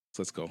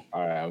Let's go.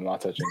 All right, I'm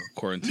not touching.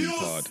 Quarantine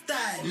pod.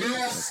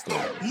 Let's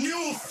go.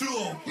 New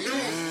flow.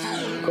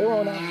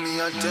 Corona.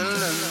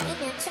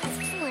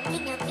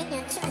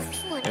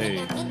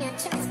 Hey.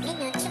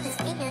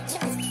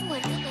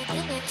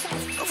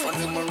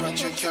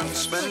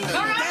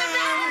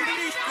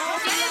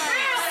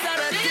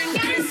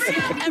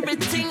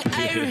 Everything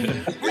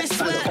iron, wrist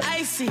well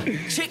icy,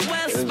 chick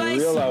well It's spicy.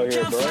 real out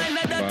here, Can't bro. find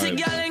a dirty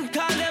Vibes. girl and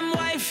call them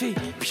wifey.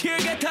 Pure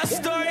get a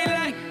story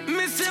like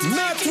Missy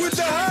Not with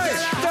the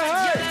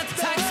hype.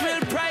 Tax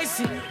real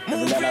pricey.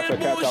 Move then have to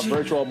real catch up bougie.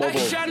 virtual bubble,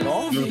 Action you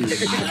know? movie.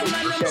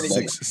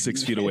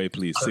 Six feet away,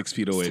 please. 6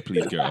 feet away,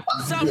 please, girl.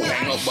 Some bubble?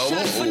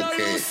 action for no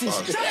Okay, Lucy.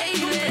 fuck. Baby,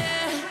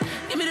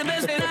 give me the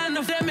best and none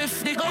of them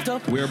if they go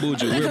up. Where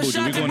Buju? Where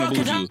Buju? We going to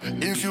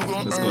Buju. If you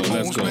got Let's her go, let's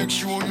bones, go. make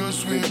sure you're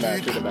sweet.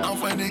 back, take it back. I'll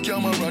find the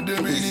camera,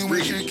 them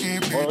anyway she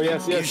keep it. Oh,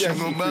 yes, yes, If she yes.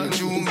 go back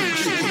to me,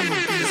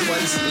 This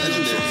one's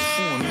legendary.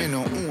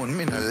 own,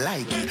 me no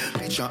like it.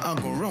 Picture I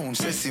go round,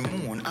 say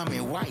Simone, I'm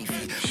a wife.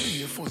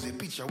 Be a fuzzy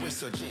picture, we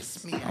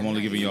suggest me. I'm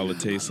only giving y'all a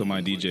taste of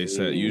my DJ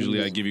set.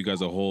 Usually I give you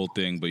guys a whole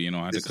thing, but I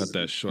had to cut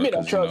that short. Me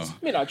not 'cause, you know,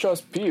 trust. Me not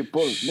trust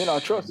people. Me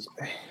not trust.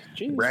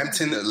 Jeez.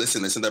 Brampton,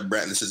 listen to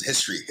Brampton. This is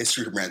history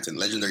of Brampton,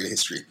 legendary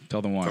history.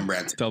 Tell them why. From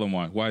Brampton. Tell them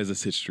why. Why is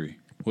this history?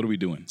 What are we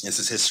doing? This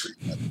is history.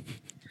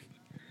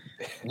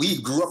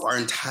 We grew up our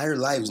entire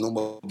lives knowing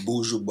about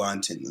Buju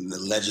Banton and the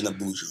legend of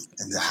Buju.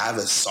 And to have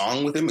a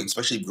song with him,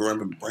 especially growing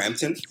up in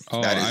Brampton,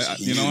 Oh, that is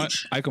huge. you know what?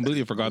 I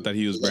completely forgot that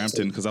he was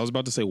Brampton because I was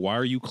about to say, why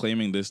are you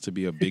claiming this to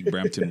be a big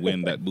Brampton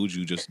win that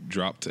Buju just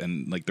dropped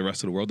and like the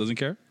rest of the world doesn't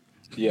care?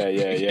 Yeah.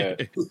 Yeah.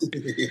 Before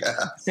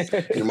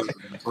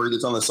you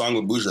get on the song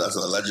with Buju, that's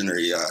a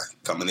legendary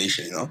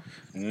combination, you know?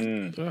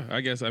 Yeah,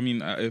 I guess. I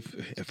mean,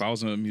 if I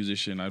was a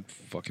musician, I'd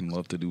fucking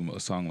love to do a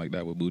song like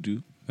that with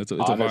Buju. It's a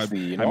Honestly,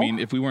 vibe. you know? I mean,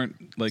 if we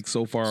weren't like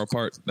so far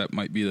apart, that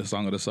might be the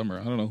song of the summer.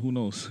 I don't know. Who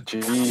knows?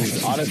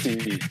 Jeez.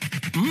 Honestly.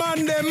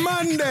 Man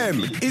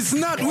them. It's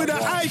not with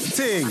a hype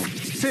thing.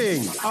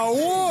 A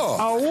war.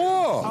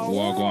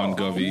 Wagwan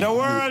Govey. The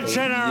world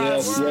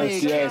generous.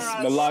 Yes.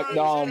 The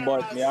lockdown,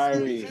 but me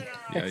Irie.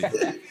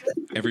 Yeah,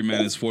 every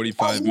man is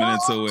 45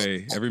 minutes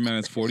away.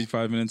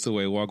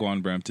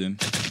 Wagwan Brampton.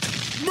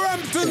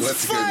 Brampton's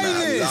What's good,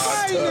 man? Locked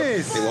up.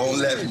 finest. They won't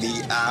let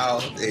me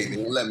out. They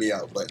won't let me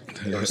out, but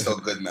we're still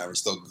good, man. We're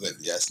still good.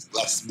 Yes.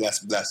 Bless.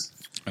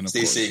 And of Stay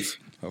course, safe.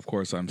 Of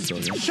course, I'm still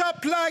here.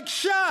 Shop like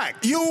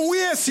Shaq. You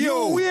waste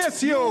you.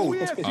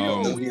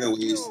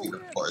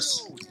 Of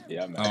course.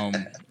 Yeah,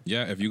 man.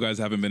 Yeah, if you guys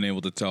haven't been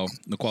able to tell,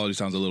 the quality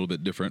sounds a little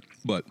bit different,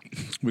 but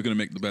we're gonna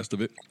make the best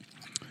of it.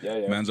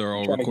 Yeah. Mans are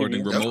all Trying to give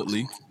recording you-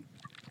 remotely.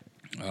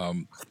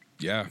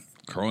 Yeah,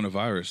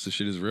 coronavirus. This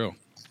shit is real.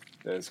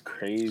 That's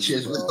crazy.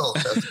 Cheers, Bro. bro.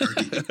 That's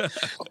crazy.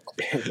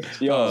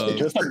 Yo,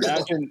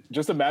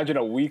 just imagine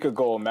a week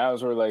ago,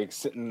 mans were like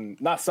sitting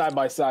not side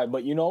by side,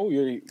 but we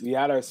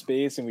had our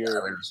space and we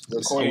were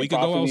recording. A week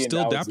ago, I was properly, and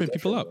still now it's dapping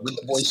people up. With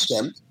the boy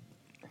Shem.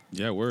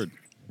 Yeah, word.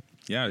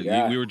 Yeah,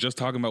 Yeah. we were just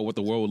talking about what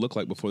the world would look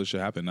like before this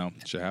shit happened. Now,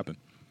 shit happened.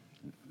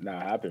 Nah,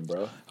 it happened,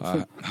 bro.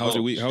 How's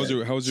your week? How's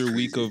your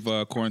week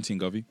of quarantine,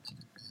 Govey?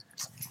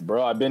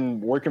 Bro, I've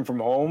been working from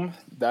home.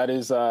 That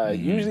is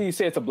usually you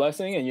say it's a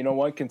blessing, and you know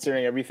what?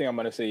 Considering everything, I'm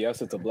gonna say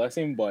yes, it's a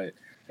blessing, but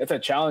it's a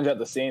challenge at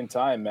the same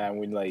time, man.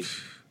 When like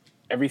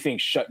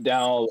everything's shut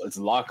down, it's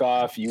lock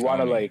off. You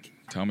want to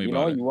Tell me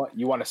about it.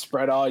 you want to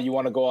spread out. You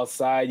want to go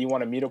outside. You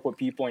want to meet up with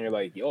people, and you're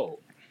like, yo,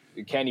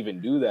 you can't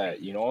even do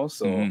that, you know?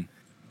 So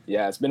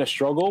yeah, it's been a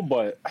struggle,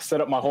 but I set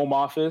up my home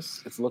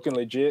office. It's looking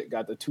legit.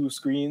 Got the 2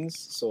 screens,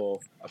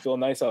 so I feel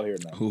nice out here,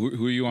 man. Who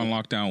are you on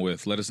lockdown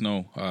with? Let us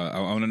know. I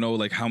want to know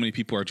like how many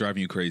people are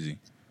driving you crazy.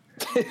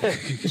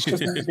 It's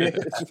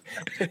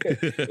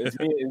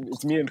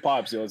me and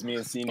Pops, yo. It's me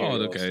and Senior. Oh,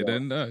 yo, okay. so.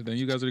 Then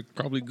you guys are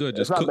probably good.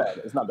 It's not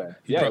bad. It's not bad.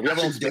 Yeah, we have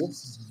our own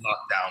space.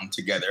 Lockdown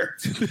together.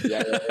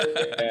 Yeah.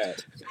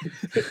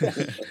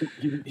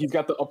 He's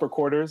got the upper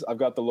quarters. I've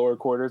got the lower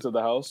quarters of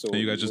the house. So And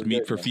you guys just we're meet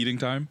good, for man. feeding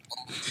time.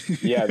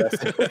 Yeah, that's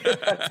it.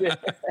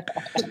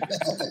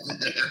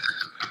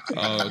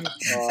 Oh,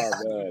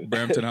 man.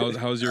 Brampton,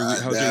 how's your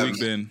week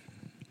been?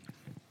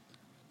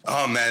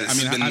 Oh man,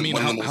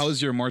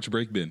 How's your March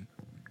break been?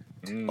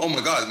 Oh my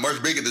God, March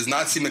break! It does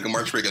not seem like a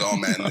March break at all,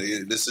 man.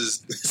 This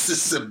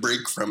is a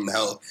break from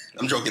hell.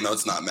 I'm joking. No,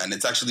 it's not, man.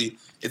 It's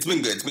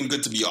been good. It's been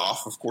good to be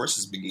off, of course.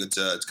 It's been good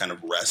to kind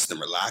of rest and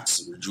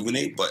relax and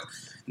rejuvenate. But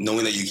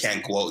knowing that you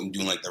can't go out and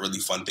do like the really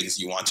fun things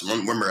you want to.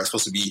 Remember, I'm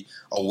supposed to be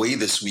away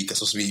this week. I'm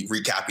supposed to be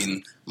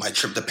recapping my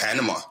trip to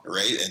Panama,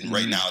 right? And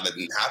right now that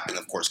didn't happen,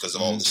 of course, because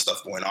of all this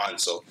stuff going on.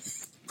 So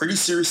pretty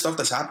serious stuff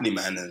that's happening,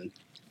 man. And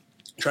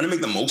trying to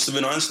make the most of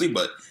it, honestly,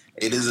 but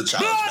it is a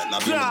challenge, man.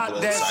 Not being able to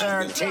go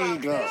outside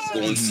and go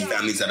and see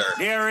families that are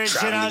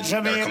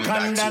traveling, that are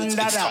coming back to it's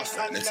tough,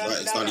 man.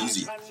 It's not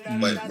easy,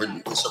 but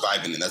we're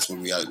surviving, and that's what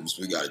we got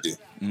to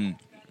do.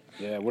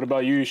 Yeah. What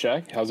about you,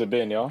 Shaq? How's it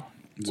been, y'all?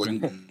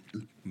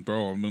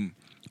 Bro, I've been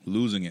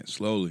losing it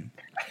slowly.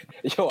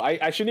 Yo,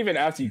 I shouldn't even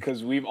ask you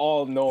because we've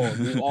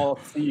all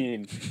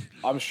seen.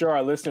 I'm sure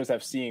our listeners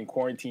have seen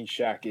Quarantine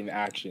Shaq in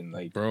action.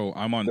 Like, Bro,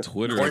 I'm on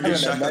Twitter. Quarantine Yeah,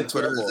 Shaq on next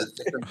Twitter level. is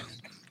a different,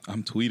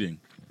 I'm tweeting.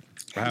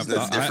 I is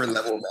a different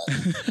level,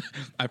 man.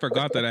 I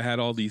forgot that I had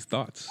all these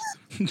thoughts,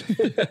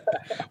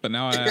 but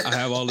now I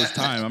have all this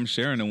time. I'm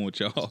sharing them with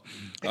y'all.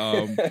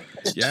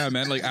 Yeah,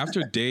 man. Like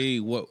after day,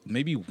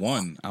 maybe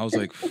one, I was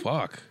like,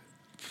 fuck,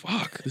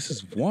 this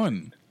is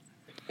one.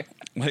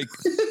 Like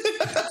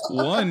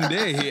one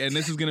day, and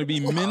this is gonna be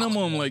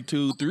minimum like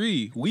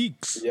 2-3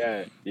 weeks.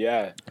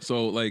 Yeah.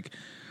 So like,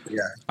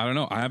 Yeah. I don't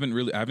know. I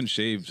haven't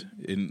shaved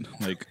in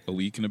like a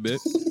week and a bit.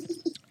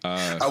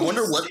 I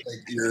wonder what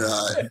like your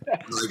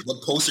like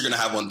what posts you're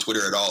gonna have on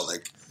Twitter at all.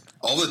 Like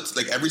all the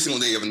like every single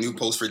day you have a new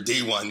post for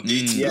day 1,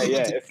 day 2. Yeah.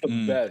 It's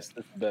the best.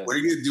 It's the best. What are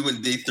you gonna do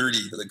when day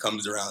 30 when it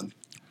comes around?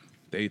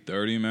 Day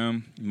 30,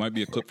 man. It might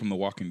be a clip from The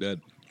Walking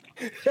Dead.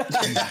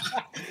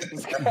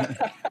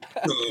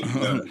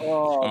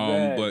 Oh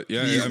man. But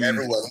yeah, Please, I mean,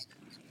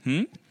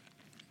 everyone.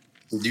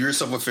 Do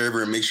yourself a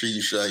favor and make sure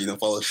you should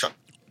follow Shaq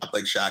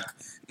like Shaq,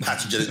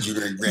 Patrick Jettis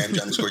Jr. and Graham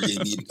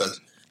 _JB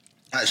because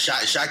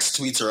Shaq's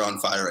tweets are on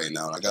fire right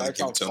now. I gotta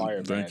give it to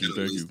him. Thank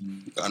you.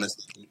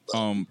 Honestly,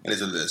 it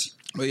is what it is.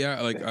 But yeah,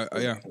 like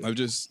I've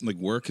just like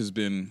work has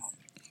been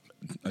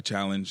a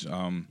challenge.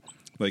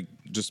 Like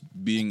just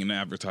being in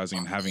advertising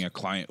and having a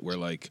client where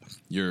like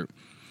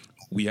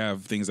we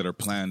have things that are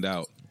planned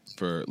out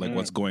for like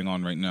what's going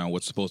on right now,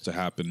 what's supposed to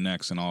happen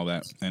next, and all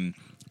that. And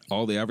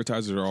all the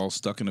advertisers are all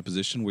stuck in a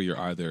position where you're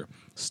either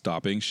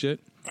stopping shit,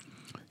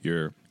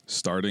 you're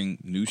starting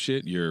new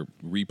shit, you're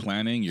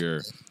replanning,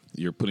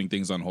 you're putting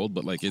things on hold.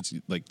 But like it's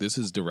like this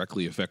is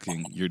directly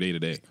affecting your day to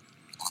day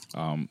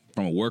from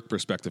a work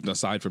perspective,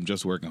 aside from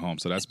just working home.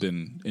 So that's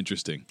been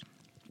interesting.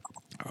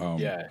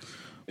 Yeah.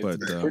 But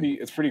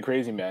It's pretty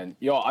crazy, man.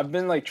 Yo, I've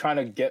been like trying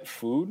to get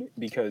food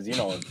because you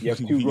have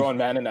 2 grown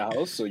men in the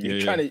house, so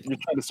you're trying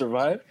to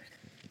survive,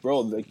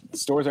 bro. Like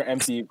stores are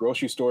empty,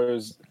 grocery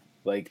stores,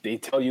 like they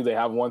tell you they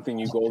have one thing,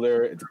 you go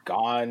there, it's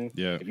gone.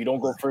 Yeah. If you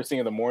don't go first thing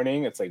in the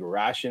morning, it's like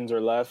rations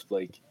are left.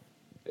 Like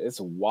it's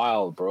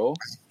wild, bro.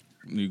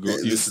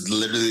 This is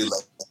literally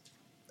like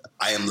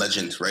I Am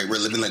Legend, right? We're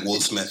living like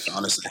Will Smith,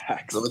 honestly.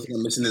 The only thing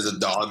I'm missing is a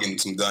dog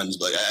and some guns.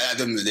 But at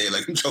the end of the day,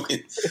 like I'm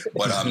joking.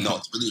 But no,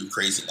 it's really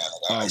crazy now.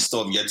 Like, I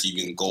still have yet to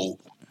even go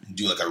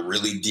do like a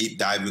really deep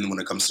dive in when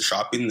it comes to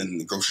shopping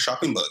and grocery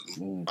shopping. But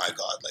my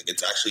God, like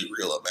it's actually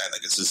real, man.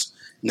 Like it's just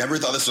never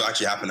thought this would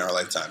actually happen in our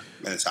lifetime,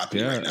 and it's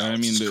happening right now. I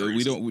mean,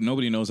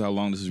 nobody knows how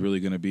long this is really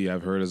going to be.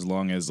 I've heard as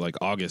long as like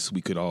August,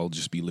 we could all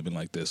just be living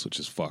like this, which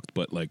is fucked.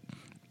 But like.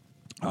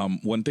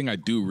 One thing I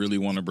do really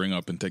want to bring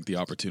up and take the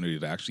opportunity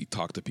to actually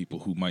talk to people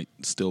who might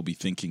still be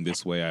thinking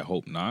this way. I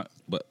hope not.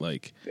 But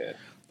like,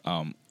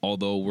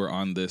 although we're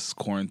on this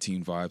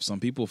quarantine vibe,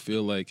 some people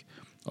feel like,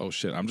 oh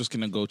shit, I'm just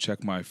going to go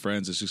check my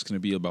friends. It's just going to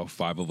be about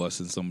 5 of us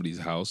in somebody's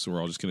house. We're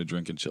all just going to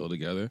drink and chill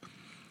together.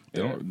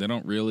 They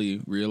don't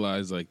really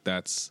realize like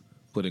that's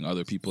putting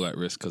other people at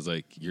risk because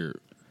like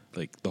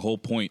the whole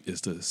point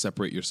is to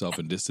separate yourself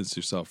and distance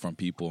yourself from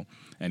people,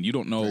 and you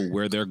don't know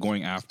where they're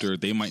going after.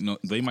 They might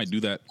do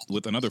that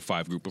with another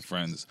 5 group of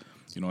friends.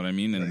 You know what I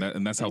mean?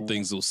 And that's how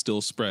things will still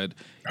spread,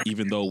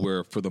 even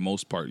though for the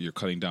most part you're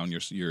cutting down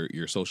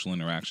your social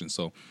interaction.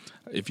 So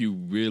if you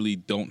really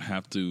don't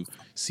have to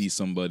see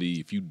somebody,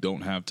 if you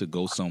don't have to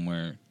go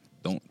somewhere,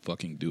 don't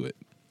fucking do it.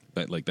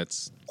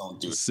 That's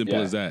as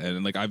simple as that.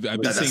 And like I've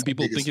been seeing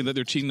people thinking that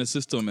they're cheating the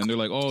system, and they're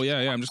like, oh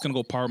yeah, I'm just gonna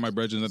go power my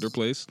brethren at their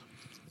place.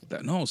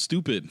 No,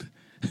 stupid.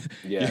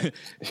 Yeah.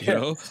 You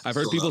know, I've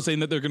heard people saying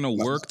that they're going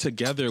to work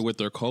together with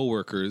their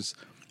coworkers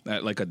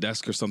at like a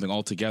desk or something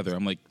all together.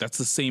 I'm like, that's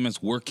the same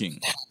as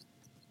working.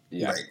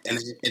 Yeah. Right. And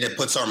it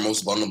puts our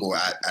most vulnerable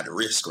at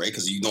risk, right?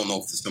 Because you don't know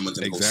if someone's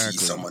going to go see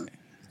someone.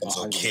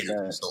 So kid,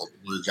 so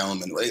older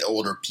gentlemen, right?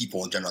 Older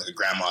people in general, like a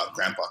grandma,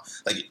 grandpa.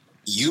 Like,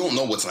 you don't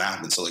know what's going to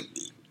happen. So, like,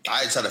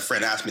 I just had a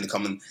friend ask me to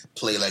come and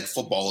play, like,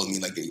 football with me,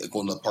 like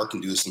go to the park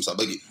and do some stuff.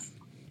 Like,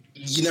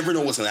 you never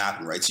know what's going to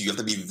happen, right? So you have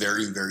to be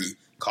very, very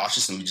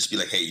cautious and just be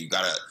like, hey, you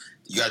gotta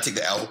take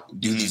the L,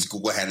 do these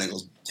Google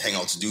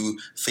Hangouts, do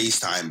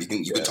FaceTime.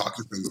 You can talk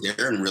to friends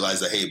there and realize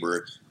that, hey,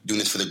 we're doing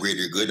this for the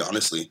greater good,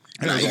 honestly.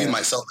 And even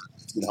myself,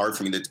 it's been hard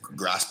for me to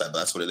grasp that, but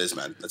that's what it is,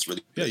 man. That's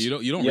really you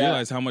don't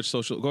realize how much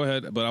social. Go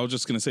ahead, but I was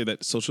just going to say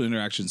that social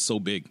interaction is so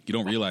big, you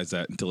don't realize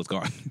that until it's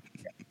gone.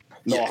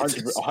 No,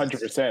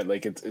 100%.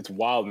 Like it's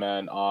wild,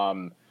 man.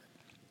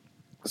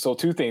 So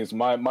 2 things.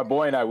 My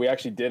boy and I, we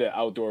actually did an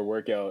outdoor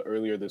workout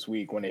earlier this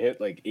week when it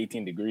hit like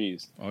 18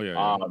 degrees. Oh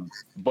yeah.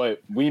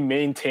 But we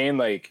maintained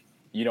like,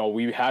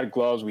 we had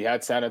gloves, we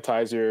had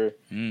sanitizer,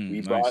 we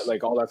brought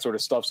like all that sort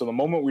of stuff. So the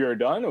moment we were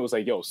done, it was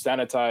like, yo,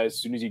 sanitize. As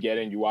soon as you get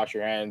in, you wash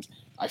your hands.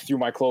 I threw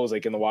my clothes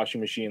like in the washing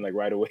machine like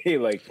right away.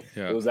 Like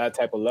it was that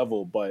type of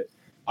level. But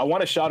I want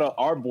to shout out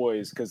our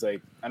boys because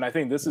like, and I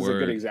think this is a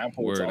good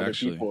example to other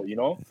people,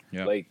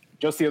 Yeah. Like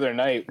just the other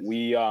night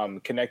we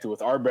connected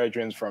with our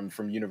brethren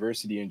from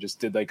university and just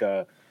did like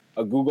a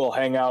Google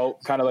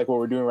Hangout, kind of like what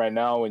we're doing right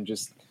now, and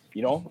just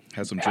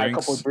had some a drinks.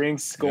 couple of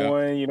drinks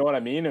going, you know what I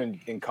mean,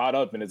 and caught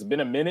up. And it's been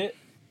a minute,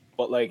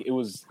 but like it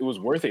was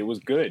worth it. It was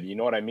good, you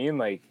know what I mean.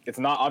 Like it's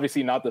not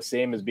obviously not the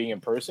same as being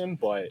in person,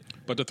 but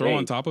to throw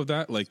on top of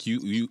that, like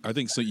you, I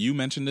think so. You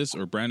mentioned this,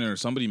 or Brandon, or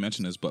somebody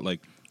mentioned this, but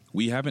like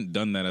we haven't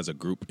done that as a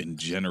group in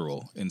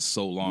general in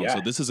so long. Yeah.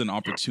 So this is an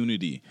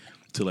opportunity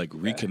to like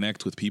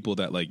reconnect with people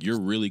that like you're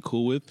really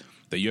cool with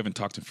that you haven't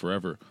talked to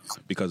forever,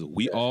 because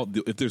we all,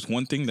 if there's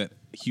one thing that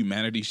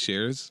humanity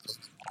shares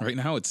right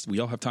now, it's we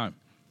all have time.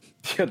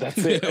 Yeah, that's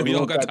it. We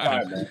all got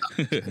time. man.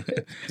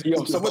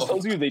 Yo, if someone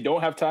tells you they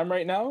don't have time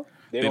right now,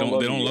 they don't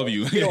love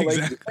you. They don't love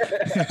you. Exactly.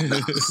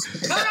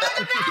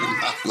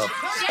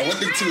 And one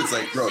thing too, it's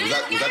like, bro, was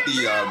that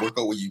the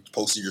workout where you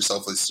posted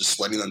yourself as just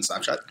sweating on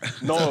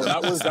Snapchat? No,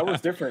 that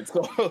was different.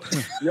 So,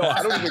 yo,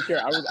 I don't even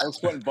care. I was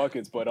sweating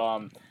buckets, but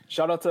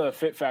shout out to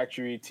Fit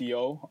Factory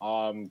TO.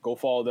 Go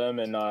follow them,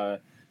 and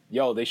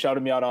yo, they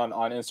shouted me out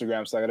on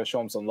Instagram, so I got to show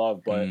them some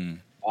love. But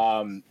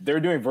they're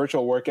doing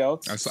virtual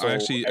workouts. I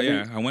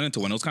went into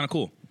one. It was kind of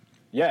cool.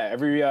 Yeah,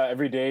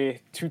 every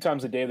day, 2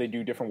 times a day, they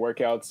do different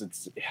workouts.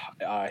 It's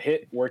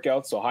HIIT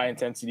workouts, so high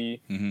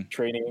intensity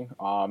training.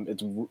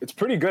 It's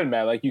pretty good,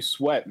 man. Like you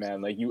sweat,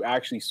 man. Like you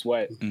actually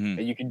sweat, and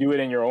you can do it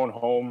in your own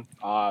home.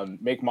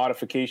 Make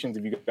modifications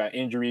if you got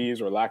injuries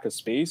or lack of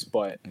space.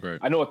 But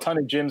I know a ton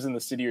of gyms in the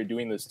city are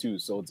doing this too.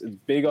 So it's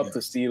big up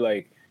to see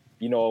like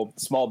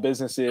small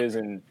businesses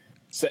and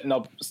setting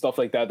up stuff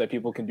like that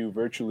people can do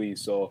virtually.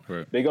 So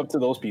big up to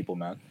those people,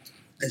 man.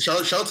 And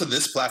shout out to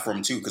this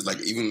platform too, because like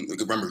even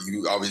remember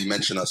you already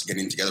mentioned us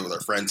getting together with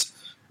our friends,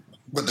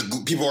 but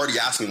the people already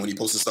asked me when you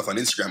posted stuff on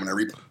Instagram and I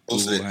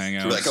reposted it. Hangouts,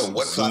 they were like, "Oh,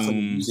 what platform are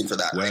you using for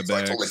that?" Right? So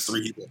I told like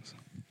 3 people,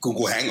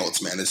 Google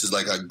Hangouts, man. This is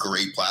like a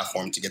great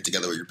platform to get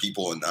together with your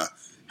people and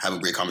have a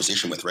great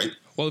conversation with, right?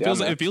 Well,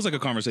 it feels like a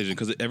conversation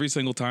because every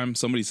single time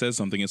somebody says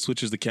something, it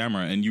switches the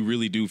camera, and you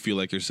really do feel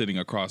like you're sitting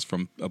across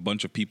from a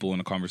bunch of people in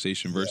a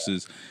conversation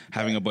versus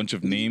having a bunch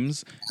of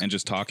names and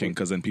just talking,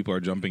 because then people are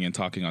jumping and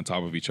talking on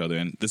top of each other.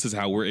 And this is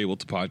how we're able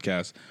to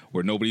podcast,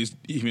 where nobody's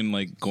even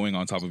like going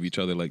on top of each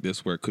other like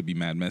this, where it could be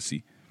mad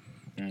messy.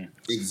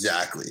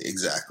 Exactly,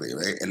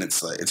 right? And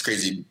it's like it's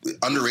crazy,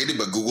 underrated,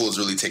 but Google is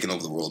really taking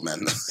over the world, man.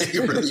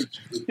 Google's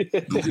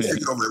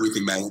taking over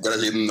everything, man. You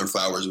gotta give them their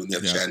flowers when you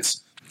have a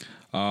chance.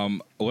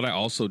 What I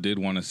also did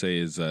want to say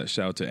is shout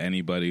out to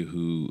anybody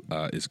who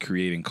is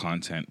creating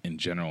content in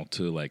general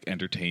to like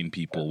entertain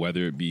people,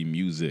 whether it be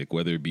music,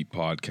 whether it be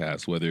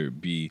podcasts, whether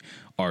it be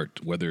art,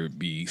 whether it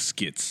be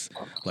skits.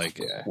 Like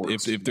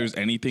if there's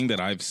anything that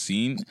I've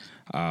seen,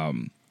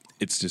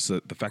 it's just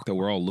the fact that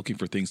we're all looking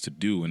for things to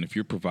do. And if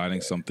you're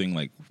providing something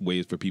like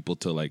ways for people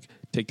to like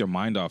take their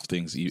mind off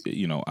things,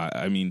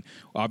 I mean,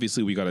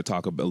 obviously we got to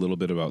talk a little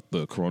bit about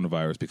the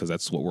coronavirus because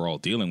that's what we're all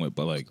dealing with.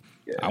 But like,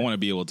 I want to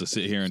be able to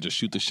sit here and just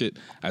shoot the shit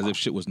as if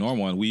shit was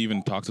normal. And we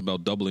even talked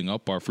about doubling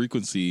up our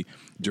frequency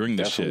during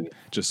this shit,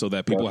 just so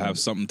that people have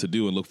something to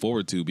do and look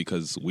forward to,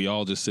 because we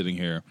all just sitting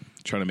here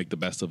trying to make the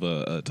best of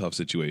a tough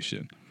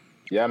situation.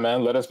 Yeah,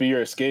 man. Let us be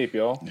your escape,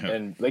 yo. Yeah.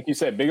 And like you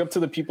said, big up to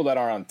the people that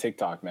are on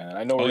TikTok, man.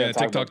 I know we're gonna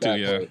talk TikTok about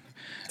too. That,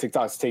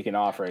 TikTok's taking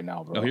off right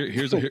now, bro.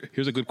 Here's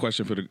a good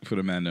question for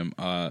the mandem.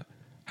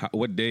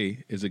 What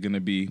day is it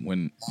gonna be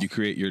when you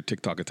create your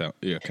TikTok account?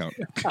 No.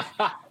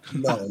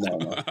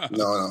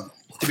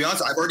 To be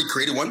honest, I've already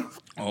created one.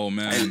 Oh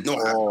man. And no,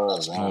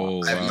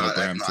 wow. I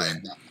have not.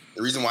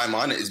 The reason why I'm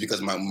on it is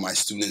because my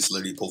students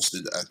literally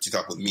posted a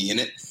TikTok with me in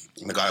it,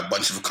 and I got a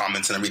bunch of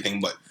comments and everything.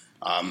 But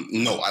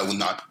no, I will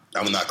not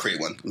create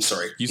one. I'm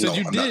sorry. You said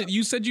you did.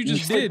 You said you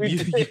just did.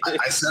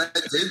 I said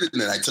I did,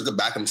 and then I took it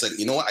back and said,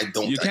 you know what? I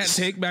don't. You can't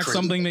take back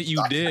something that you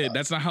did.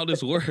 That's not how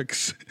this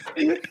works.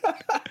 This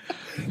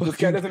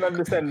guy doesn't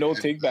understand no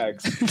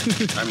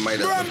takebacks. I might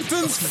have.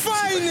 Brampton's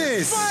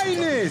finest.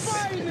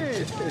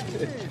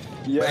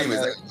 Yeah. But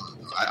anyways,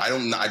 I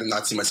do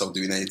not see myself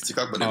doing any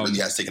TikTok, but it really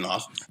has taken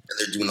off, and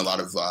they're doing a lot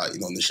of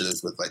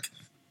initiatives with like.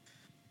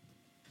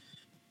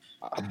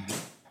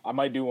 I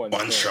might do one.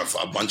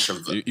 A bunch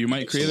of. You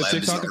might create a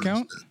TikTok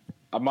account.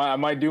 I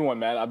might do one,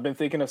 man. I've been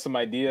thinking of some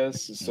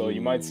ideas, so you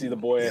might see the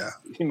boy. Yeah.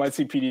 You might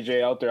see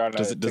PDJ out there on.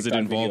 Does it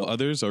involve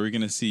others? Or are we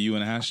going to see you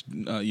and Ash?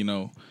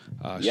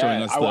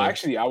 Showing us. I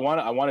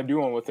want to do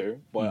one with her,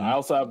 but I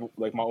also have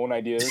like my own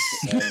ideas.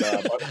 And,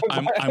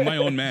 I'm my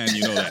own man.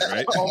 You know that,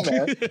 right? Oh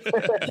man.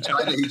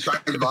 he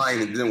tried to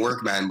Vine and it didn't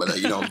work, man. But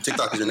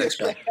TikTok is your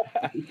next one.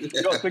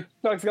 Yo,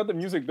 TikTok's got the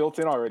music built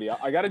in already.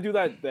 I got to do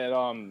that.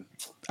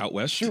 Out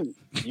west. Shoot,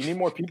 you need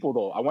more people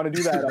though. I want to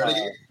do that.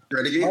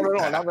 Renegade? No,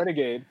 not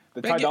Renegade.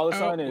 The Ty Dolla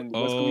 $ign and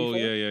Wiz Khalifa.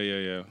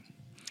 Yeah.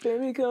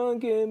 Baby, come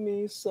give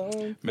me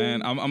something.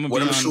 Man, I'm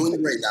showing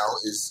you right now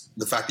is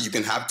the fact that you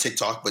can have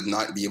TikTok but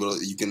not be able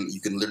to. You can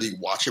literally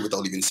watch it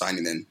without even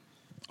signing in.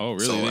 Oh,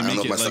 really? So they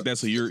make it like that,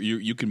 so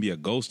you can be a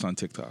ghost on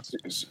TikTok.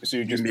 So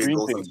you're just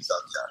green things. Yeah,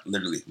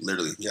 literally,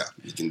 yeah,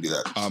 you can do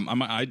that.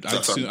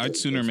 I'd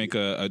sooner make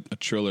a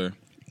Triller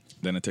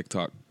than a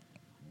TikTok.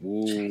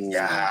 Ooh.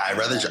 Yeah,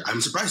 I'm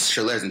surprised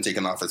Triller hasn't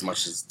taken off as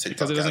much as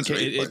TikTok because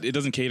it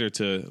doesn't cater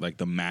to like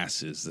the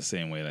masses the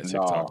same way that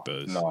TikTok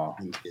does. No.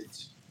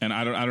 And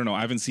I don't know.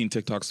 I haven't seen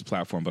TikTok's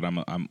platform, but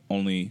I'm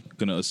only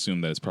gonna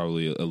assume that it's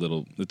probably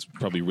it's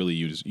probably really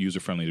user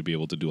friendly to be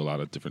able to do a lot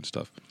of different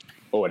stuff.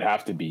 Oh, it'd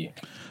have to be.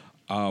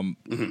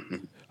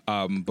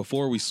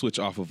 Before we switch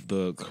off of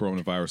the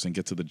coronavirus and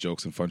get to the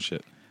jokes and fun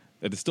shit,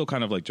 it's still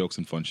kind of like jokes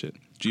and fun shit.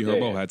 G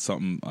Herbo had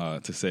something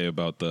to say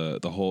about the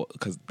whole,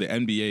 because the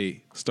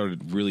NBA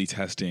started really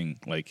testing.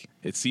 Like,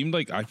 it seemed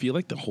like, I feel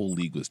like the whole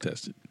league was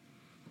tested.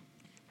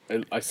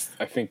 I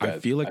think that, I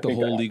feel like the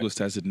whole league was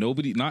tested.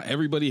 Not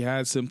everybody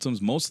had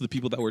symptoms. Most of the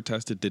people that were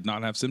tested did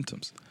not have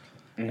symptoms.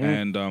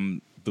 And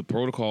the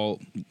protocol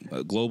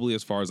globally,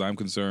 as far as I'm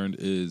concerned,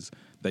 is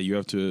that you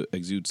have to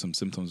exude some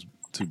symptoms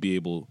to be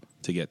able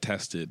to get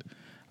tested.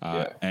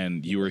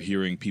 And you were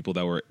hearing people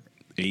that were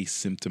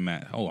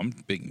asymptomatic. Oh, I'm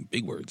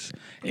big words.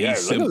 Yeah,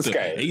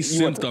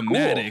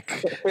 Asymptomatic.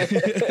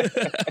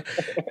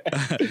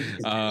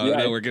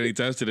 That were getting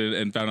tested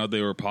and found out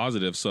they were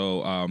positive.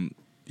 So,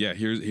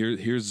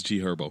 here's G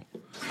Herbo.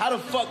 How the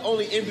fuck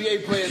only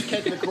NBA players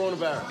catching the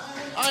coronavirus?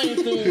 I ain't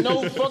seen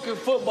no fucking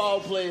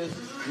football players,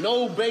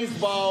 no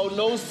baseball,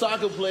 no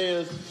soccer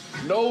players,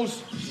 no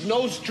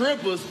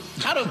strippers.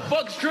 How the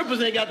fuck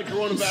strippers ain't got the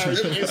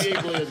coronavirus? Them NBA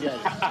players got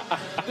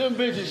it. Them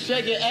bitches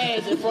shaking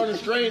ass in front of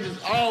strangers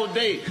all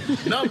day.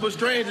 Nothing but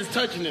strangers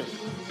touching them.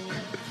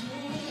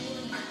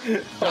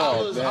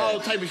 Dollars, all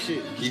type of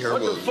shit.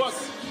 What the fuck?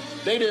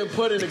 They didn't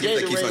put in the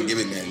Gatorade. Keeps on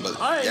giving, man.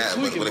 But I ain't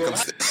tweaking, when it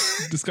comes to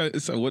this guy,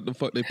 so what the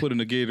fuck they put in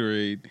the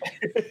Gatorade?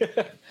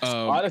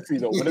 Honestly,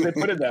 though, what did they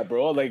put in that,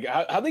 bro? Like,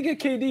 how they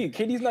get KD?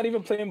 KD's not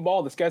even playing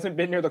ball. This guy hasn't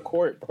been near the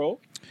court, bro.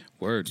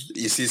 Word.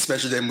 You see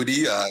Spencer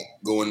Dinwiddie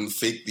going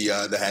fake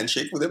the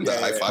handshake with him, the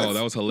high five. Oh,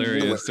 that was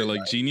hilarious. They're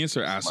like, genius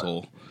or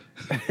asshole?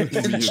 Do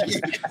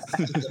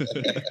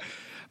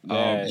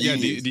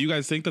you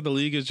guys think that the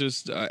league is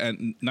just,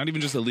 and not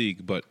even just the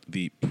league, but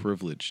the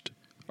privileged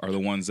are the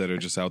ones that are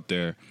just out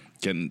there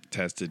getting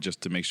tested just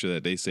to make sure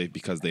that they're safe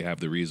because they have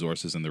the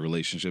resources and the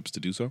relationships to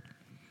do so?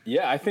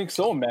 Yeah, I think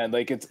so, man.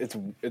 Like,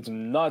 it's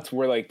nuts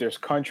where, like, there's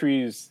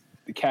countries,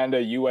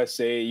 Canada,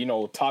 USA, you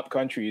know, top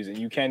countries, and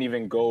you can't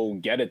even go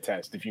get a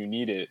test if you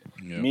need it.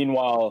 Yep.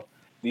 Meanwhile,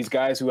 these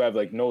guys who have,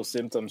 like, no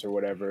symptoms or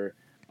whatever,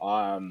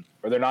 or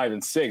they're not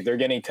even sick, they're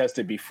getting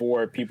tested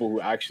before people who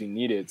actually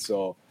need it.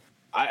 So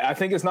I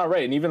think it's not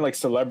right. And even, like,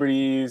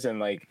 celebrities and,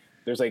 like,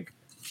 there's, like,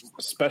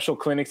 special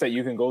clinics that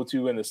you can go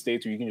to in the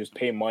States where you can just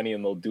pay money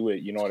and they'll do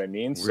it. You know what I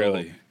mean?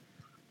 Really? So,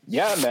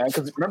 yeah, man.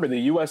 Because remember, the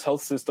U.S.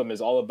 health system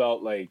is all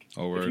about, like,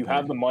 if you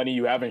have the money,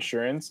 you have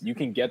insurance, you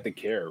can get the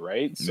care,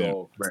 right?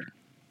 So,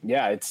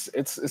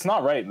 it's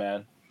not right,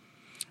 man.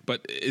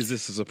 But is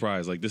this a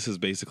surprise? Like, this is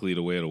basically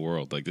the way of the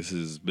world. Like, this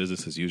is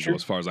business as usual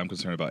as far as I'm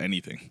concerned about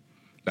anything.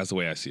 That's the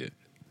way I see it.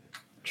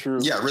 True.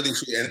 Yeah, really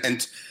true.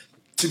 And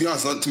to be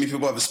honest, not too many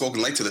people have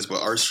spoken like to this,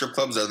 but our strip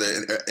clubs, are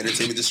the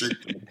entertainment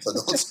district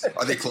adults,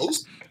 are they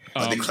closed?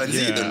 Are they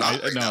cleansing? Yeah, They're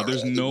not right now,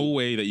 there's no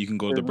way that you can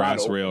go to the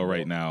brass rail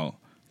right now.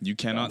 You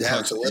cannot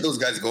touch. So where are those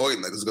guys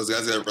going? Like, those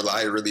guys that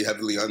rely really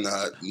heavily on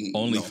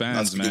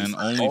OnlyFans, man.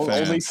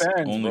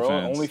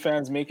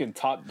 OnlyFans making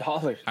top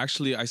dollar.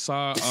 Actually, I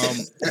saw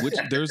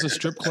there's a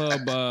strip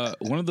club,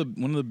 one of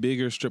the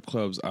bigger strip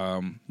clubs,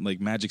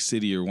 like Magic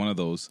City or one of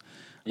those.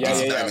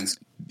 Yeah.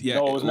 Yeah,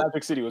 no, it was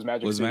Magic City. It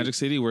was Magic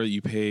City where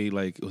you pay,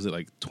 like, was it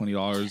like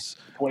 $20?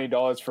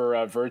 $20 for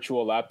a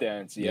virtual lap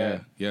dance. Yeah,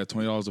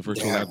 $20 a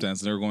virtual lap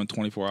dance, and they were going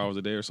 24 hours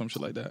a day or some shit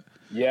like that.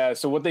 Yeah,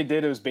 so what they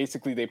did was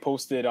basically they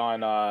posted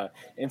on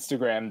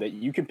Instagram that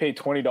you can pay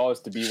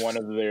 $20 to be one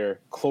of their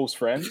close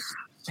friends.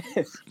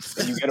 You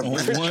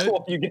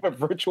get a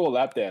virtual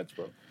lap dance,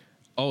 bro.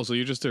 Oh, so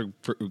you're just their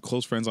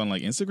close friends on,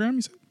 like, Instagram,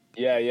 you said?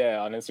 Yeah,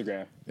 on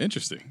Instagram.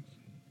 Interesting.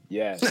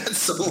 Yeah. That's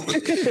so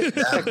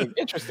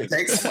interesting.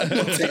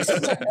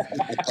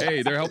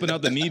 Hey, they're helping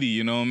out the needy,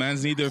 you know.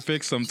 Mans need their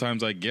fix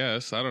sometimes, I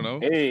guess. I don't know.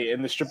 Hey,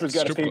 and the strippers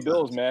got to pay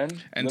bills, man.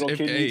 And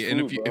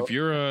if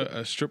you're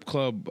a strip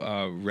club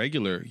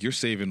regular, you're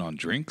saving on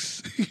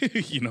drinks.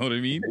 You know what I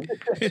mean?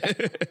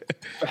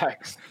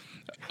 Facts.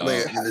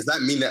 Does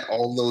that mean that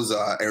all those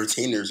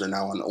entertainers are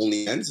now on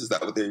OnlyFans? Is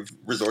that what they've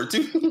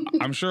resorted to?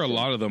 I'm sure a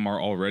lot of them are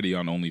already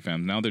on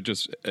OnlyFans. Now they're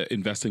just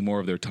investing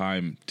more of their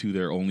time to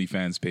their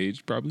OnlyFans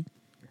page, probably.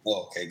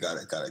 Oh, okay, got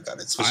it.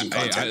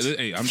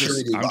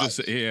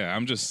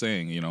 I'm just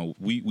saying, you know,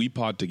 we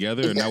pod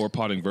together and now we're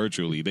podding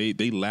virtually.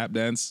 They lap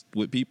dance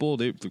with people.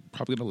 They're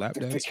probably gonna lap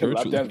dance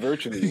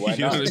virtually. Why you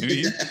know not? What I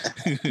mean?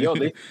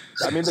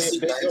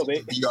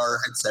 they VR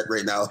headset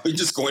right now. We're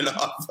just going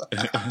off.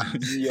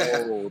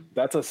 Yo,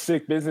 that's a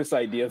sick business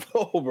idea,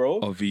 though, bro.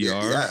 A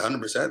VR, yeah,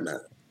 100%, man.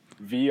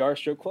 VR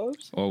strip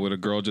clubs, or when a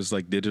girl just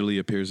like digitally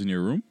appears in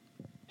your room.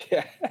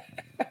 Yeah.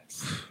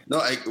 No,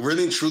 like,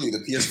 really and truly, the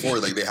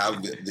PS4, like, they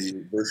have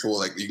the virtual,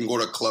 like, you can go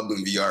to a club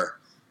in VR.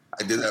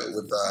 I did that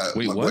with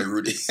my boy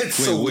Rudy.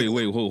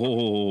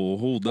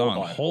 Hold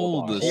on.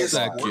 Hold a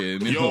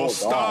second. Yo,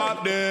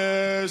 stop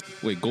this.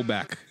 Wait, go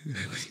back.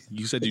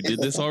 You said you did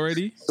this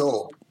already?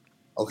 So,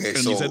 okay,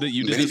 and you said that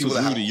you did this with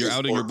Rudy. You're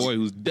outing your boy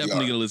who's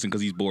definitely going to listen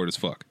because he's bored as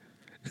fuck.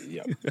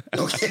 Yep.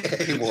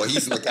 Okay, well,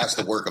 he's in the cast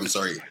to work. I'm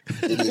sorry.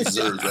 He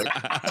deserves, right?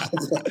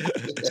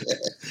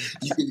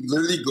 You can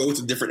literally go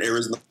to different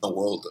areas in the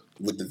world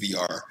with the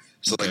VR.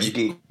 So, like, you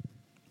can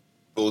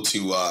go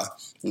to,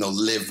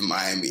 live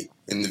Miami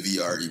in the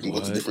VR. You can go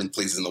to different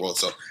places in the world.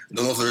 So, I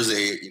don't know if there's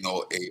a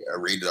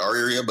rated R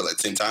area, but at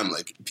the same time,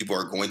 like, people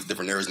are going to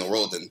different areas in the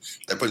world, and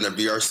they're putting their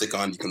VR stick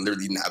on. You can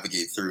literally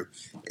navigate through.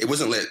 It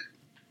wasn't lit.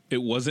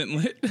 It wasn't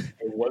lit? It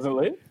wasn't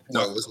lit?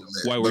 No, it wasn't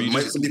lit. Why were you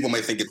some people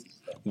might think it's...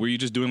 Were you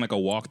just doing like a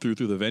walkthrough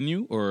through the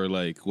venue, or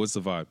like what's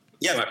the vibe?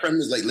 Yeah, my friend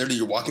was like, literally,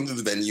 you're walking through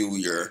the venue.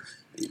 You're,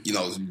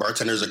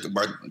 bartenders, like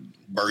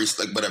barista,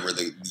 like whatever.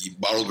 The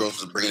bottle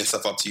girls are bringing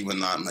stuff up to you and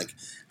not. I'm like,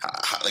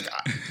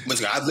 once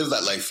again, I've lived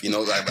that life.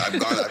 I've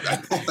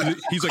gone.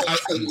 He's like,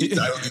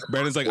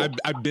 Brandon's like,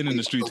 I've been in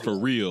the streets for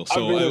real.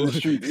 So I've been in the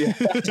streets, yeah.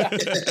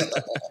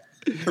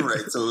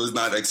 Right. So it was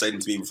not exciting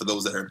to me. For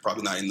those that are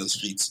probably not in the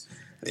streets,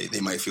 they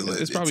might feel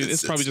it's probably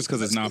just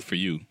because it's not for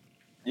you.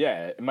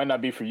 Yeah, it might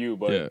not be for you,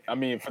 but I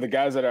mean, for the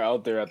guys that are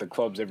out there at the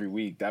clubs every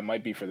week, that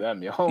might be for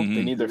them. Yo, they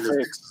need their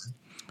fix.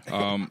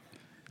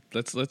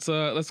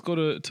 Let's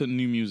go to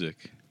new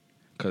music,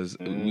 because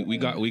we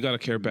got a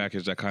care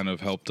package that kind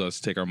of helped us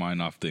take our mind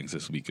off things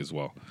this week as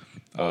well.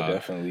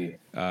 Definitely.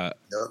 The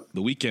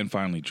Weeknd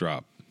finally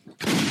dropped.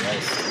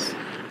 Yes.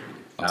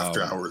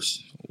 After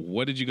hours.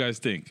 What did you guys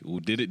think?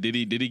 Did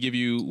he give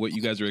you what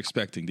you guys were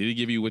expecting? Did he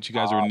give you what you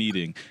guys were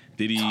needing?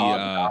 Did he?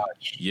 Yeah.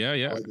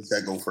 Let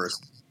that go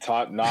first.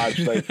 Top notch.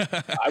 Like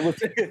I was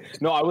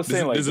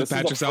saying, like this is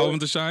Patrick's album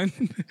to shine.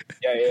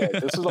 Yeah.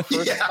 This is the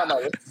first time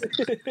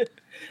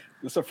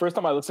This is the first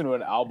time I listened to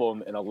an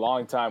album in a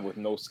long time with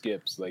no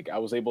skips. Like I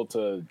was able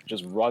to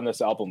just run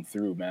this album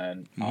through,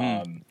 man.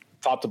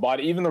 Top to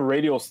bottom, even the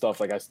radio stuff.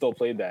 Like I still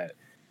played that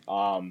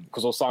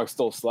because those songs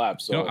still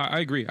slap. So I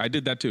agree. I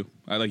did that too.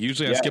 I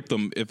skip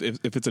them if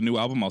it's a new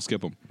album. I'll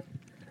skip them.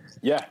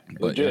 Yeah,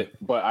 legit.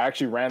 But I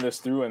actually ran this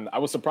through, and I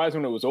was surprised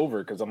when it was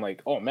over because I'm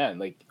like, oh man,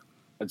 like.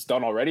 It's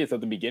done already. It's at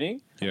the beginning.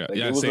 Yeah,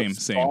 like, same.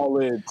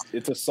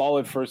 It's a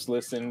solid first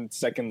listen,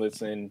 second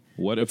listen.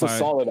 It's a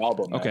solid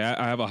album. Okay, man.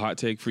 I have a hot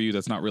take for you.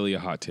 That's not really a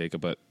hot take,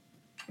 but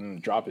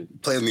drop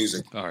it. Play the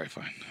music. All right,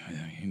 fine.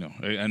 I know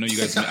you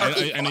guys.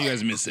 I know you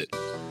guys miss it.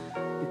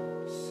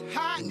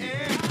 Hot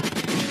air.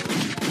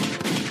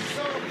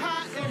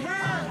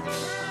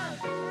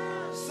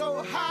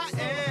 So hot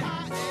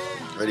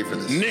air. Ready for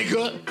this?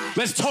 Nigga,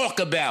 let's talk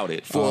about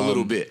it for a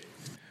little bit.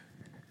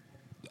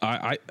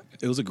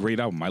 It was a great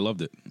album. I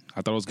loved it.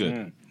 I thought it was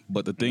good.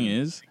 But the thing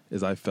is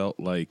I felt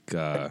like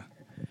I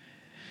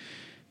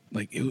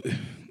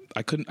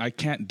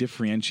can't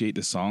differentiate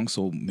the songs,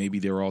 so maybe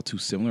they were all too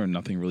similar and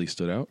nothing really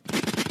stood out.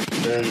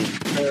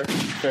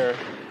 Fair.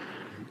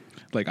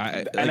 Like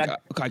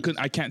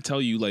I can't tell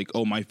you like,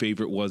 oh, my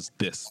favorite was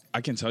this.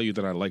 I can tell you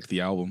that I liked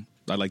the album.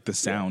 I liked the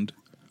sound,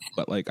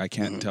 but like I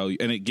can't tell you.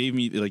 And it gave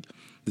me like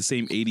the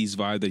same 80s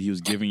vibe that he was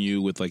giving you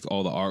with like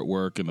all the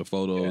artwork and the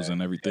photos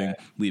and everything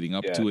leading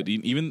up to it.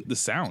 Even the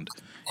sound,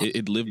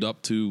 it lived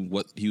up to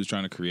what he was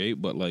trying to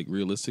create. But like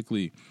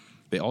realistically,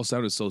 they all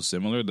sounded so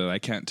similar that I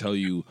can't tell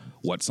you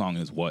what song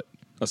is what,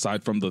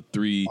 aside from the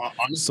three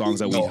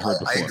songs that we heard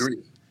before.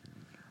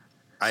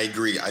 I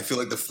agree. I feel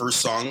like the first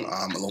song,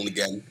 Alone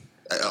Again,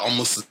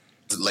 almost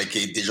like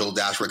a digital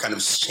dash where it kind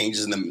of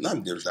changes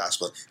not digital dash,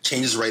 but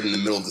changes right in the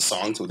middle of the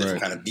song to a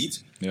different kind of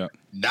beat. Yeah.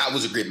 That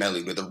was a great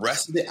melody, but the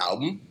rest of the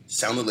album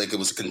sounded like it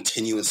was a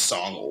continuous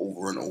song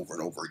over and over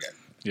and over again.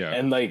 Yeah.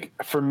 And like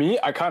for me,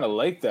 I kind of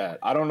like that.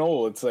 I don't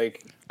know. It's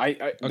like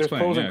there's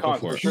pros and cons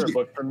for sure,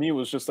 but for me, it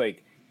was just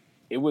like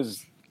it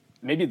was.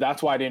 Maybe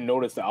that's why I didn't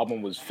notice the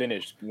album was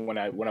finished when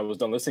I was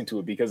done listening to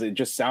it, because it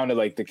just sounded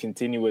like the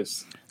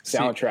continuous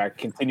soundtrack,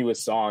 continuous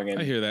song. And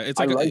I hear that. It's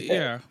like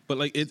but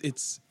like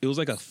it was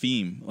like a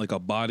theme, like a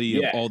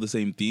body of all the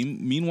same theme.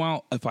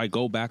 Meanwhile, if I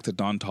go back to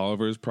Don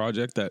Toliver's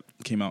project that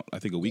came out, I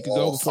think a week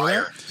ago before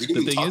that, the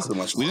thing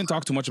is, we didn't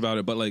talk too much about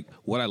it, but like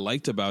what I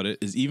liked about it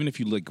is even if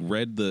you like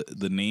read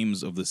the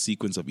names of the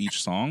sequence of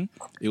each song,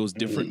 it was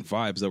different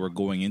vibes that were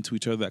going into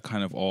each other that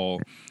kind of all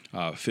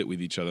fit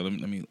with each other.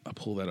 Let me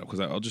pull that up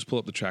because I'll just pull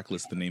up the track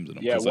list, the names of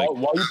them. Yeah,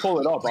 while you pull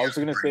it up, I was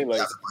gonna say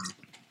like,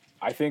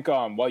 I think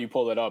while you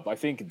pull it up, I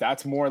think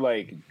that's more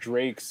like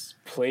Drake's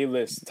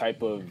playlist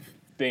type of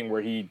thing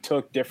where he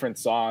took different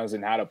songs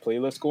and had a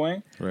playlist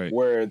going. Right.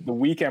 Where The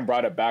Weeknd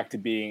brought it back to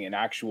being an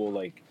actual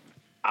like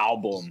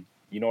album.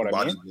 You know what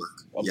I mean?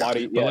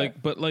 Body. Yeah.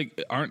 But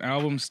like, aren't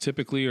albums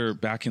typically, or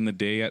back in the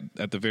day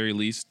at the very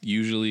least,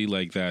 usually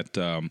like that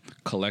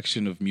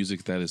collection of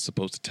music that is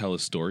supposed to tell a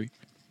story?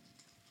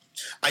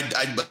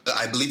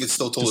 I believe it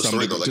still told a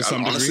story though. Like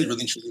I'm honestly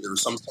really truly, there were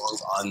some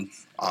songs on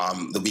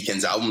The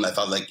Weeknd's album that I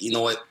thought like, you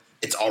know what,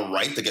 it's all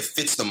right. Like it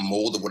fits the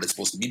mold of what it's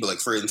supposed to be. But like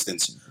for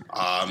instance,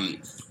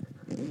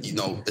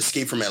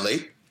 Escape from LA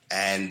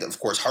and of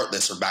course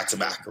Heartless are back to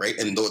back, right?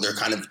 And though they're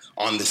kind of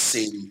on the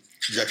same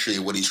trajectory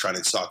of what he's trying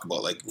to talk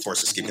about, like of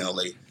course Escape from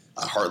LA,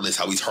 Heartless,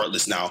 how he's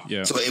heartless now.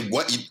 Yeah. So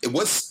it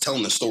was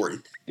telling the story.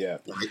 Yeah.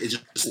 Like, it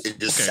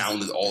just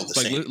sounded all the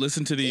same.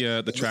 Listen to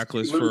the track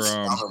list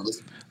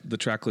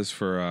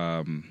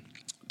for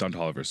Don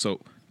Toliver.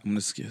 So I'm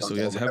gonna skip. So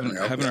he has Heaven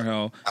or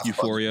Hell,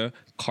 Euphoria,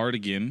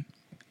 Cardigan,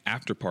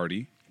 After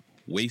Party,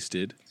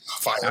 Wasted.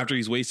 Fire. After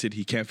he's wasted,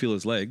 he can't feel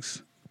his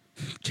legs.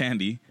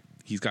 Candy,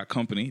 he's got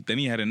company. Then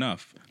he had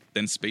enough.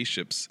 Then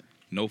Spaceships.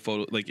 No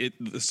photo. Like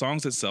the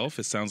songs itself,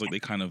 it sounds like they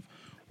kind of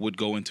would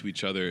go into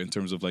each other in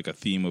terms of like a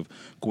theme of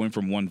going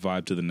from one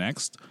vibe to the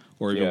next,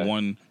 or even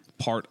one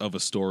part of a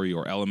story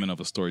or element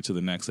of a story to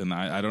the next. And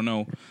I don't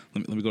know.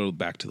 Let me go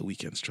back to the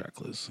Weeknd's track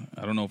list.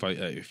 I don't know if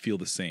I feel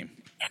the same.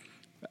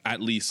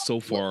 At least so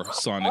far,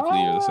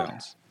 sonically, or the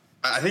sounds.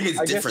 I think it's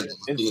different.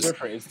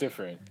 It's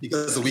different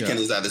because The Weeknd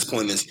is at this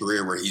point in his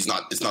career where it's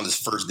not his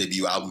first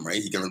debut album,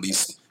 right? He can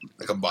release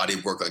like a body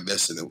of work like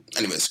this. And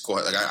anyways, go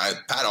ahead.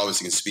 Like Pat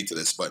obviously can speak to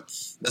this, but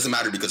it doesn't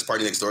matter because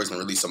Party Next Door is going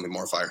to release something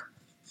more fire.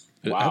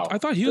 Wow. I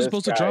thought he was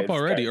supposed to drop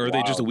already, or are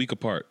they just a week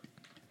apart?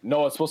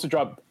 No, it's supposed to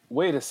drop.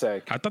 Wait a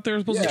sec. I thought they were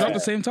supposed to drop at the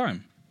same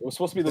time. It was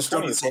supposed to be the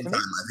 20th. At the same time.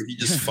 I think he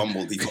just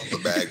fumbled. He fucked the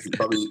bag. He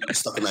probably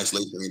stuck a nice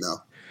late for me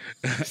now.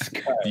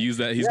 Use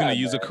that. He's going to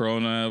use the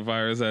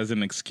coronavirus as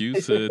an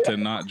excuse to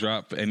not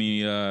drop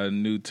any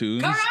new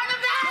tunes.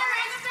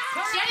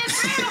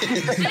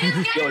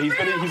 Yo,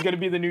 he's gonna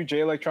be the new Jay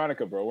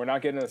Electronica, bro. We're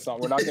not getting a song.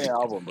 We're not getting an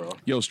album, bro.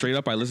 Yo, straight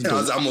up, I listened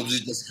to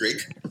just Drake.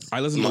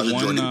 I listened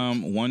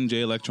to one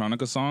Jay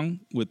Electronica song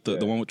with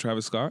the one with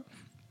Travis Scott.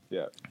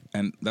 Yeah,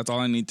 and that's all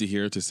I need to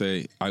hear to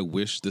say I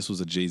wish this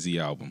was a Jay-Z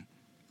album.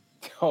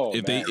 Oh,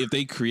 if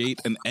they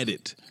create an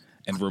edit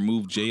and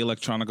remove Jay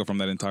Electronica from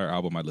that entire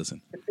album, I'd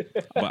listen.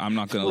 But I'm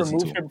not gonna listen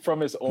to him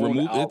from his own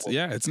album.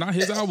 It's not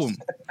his album.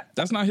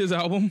 That's not his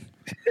album.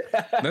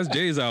 That's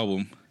Jay's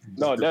album.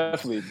 No,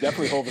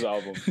 definitely Hove's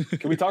album.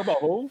 Can we talk about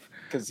Hove?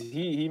 Because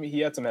he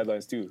had some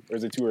headlines too. Or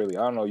is it too early?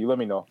 I don't know. You let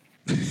me know.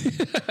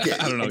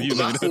 I don't know. You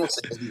let me know.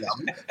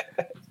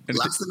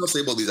 Last thing I'll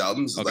say about these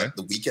albums is that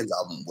The Weeknd's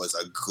album was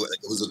a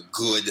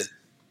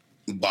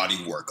good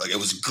body work. Like it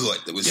was good.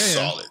 It was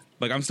solid.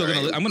 Like I'm still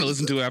gonna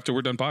listen to it after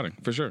we're done potting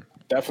for sure.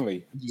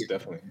 Definitely.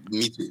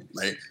 Me too.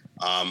 Right.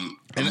 I'm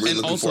really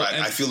looking for.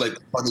 I feel like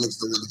Party Next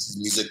Door releases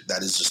music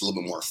that is just a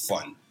little bit more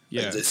fun.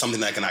 Yeah, like, it's something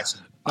that I can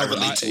actually. I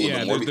relate to a little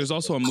bit more. There's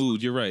also a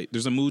mood. You're right.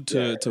 There's a mood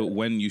to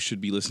when you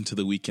should be listening to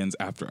The Weeknd's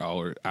After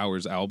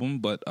Hours album,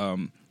 but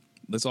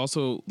let's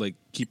also like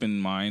keep in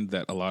mind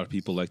that a lot of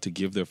people like to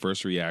give their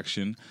first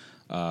reaction,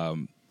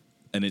 and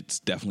it's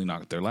definitely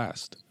not their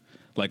last.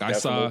 Like I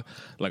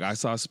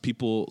saw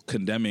people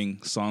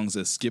condemning songs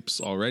as skips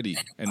already,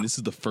 and this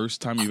is the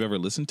first time you've ever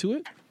listened to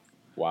it.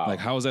 Wow! Like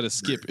how is that a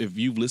skip if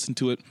you've listened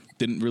to it,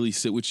 didn't really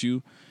sit with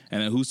you?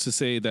 And then who's to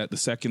say that the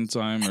second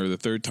time or the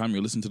third time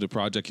you listen to the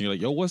project and you're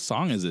like, yo, what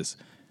song is this?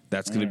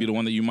 That's going to be the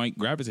one that you might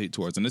gravitate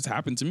towards. And it's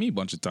happened to me a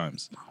bunch of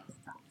times.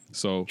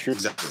 So,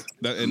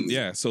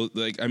 so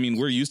like, I mean,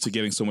 we're used to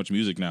getting so much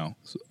music now.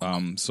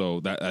 So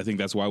that I think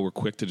that's why we're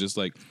quick to just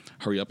like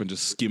hurry up and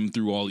just skim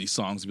through all these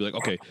songs and be like,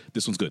 okay,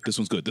 this one's good. This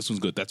one's good. This one's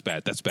good. That's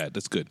bad. That's bad.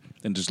 That's good.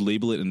 And just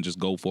label it and just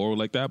go forward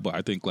like that. But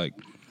I think like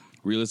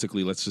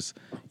realistically, let's just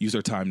use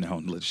our time now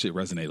and let shit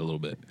resonate a little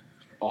bit.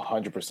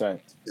 100%.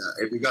 Yeah,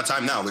 we got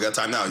time now. You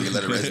can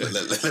let it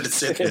rest. Let it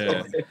sit.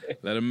 Yeah.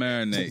 Let it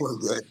marinate.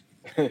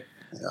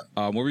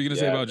 What were you going to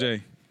say about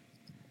Jay?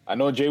 I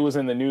know Jay was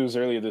in the news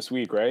earlier this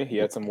week, right? He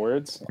had some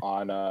words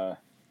on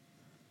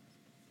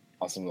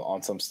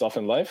some stuff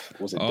in life.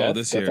 Was it Death?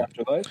 This Death year.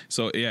 After Life?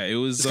 So yeah, it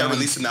was. This guy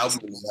released an album.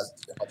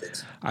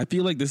 I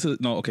feel like this is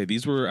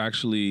these were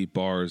actually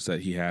bars that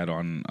he had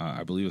on,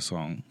 I believe, a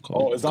song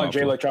called. Oh, it's on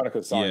Jay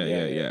Electronica's song.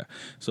 Yeah.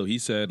 So he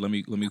said, let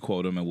me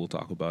quote him, and we'll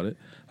talk about it.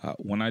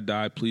 When I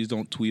die, please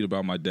don't tweet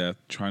about my death.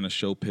 Trying to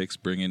show pics,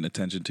 bringing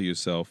attention to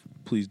yourself.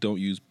 Please don't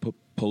use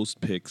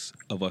post pics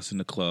of us in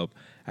the club,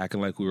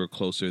 acting like we were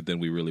closer than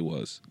we really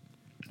was.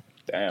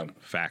 Damn.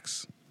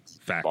 Facts.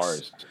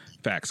 Bars.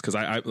 Facts, because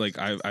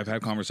I've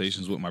had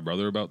conversations with my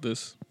brother about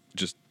this.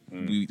 Just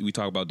we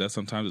talk about death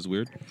sometimes. It's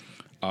weird,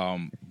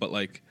 but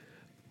like,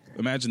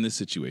 imagine this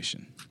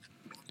situation: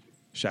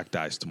 Shaq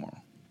dies tomorrow.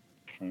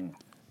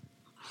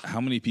 How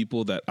many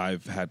people that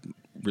I've had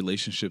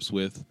relationships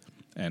with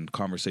and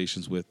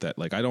conversations with that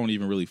like I don't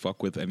even really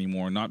fuck with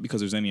anymore? Not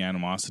because there's any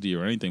animosity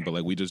or anything, but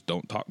like we just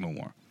don't talk no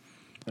more.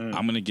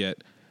 I'm gonna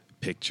get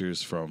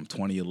pictures from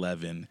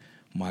 2011.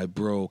 My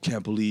bro,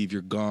 can't believe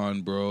you're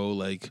gone, bro.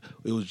 Like,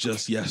 it was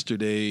just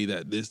yesterday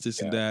that this,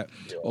 and that.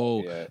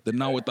 The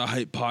Not With The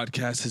Hype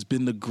podcast has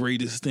been the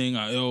greatest thing.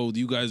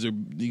 You guys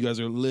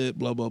are lit,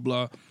 blah, blah,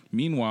 blah.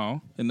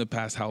 Meanwhile, in the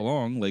past how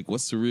long, like,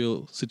 what's the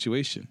real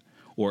situation?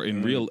 Or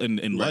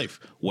in life,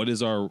 what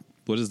is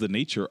the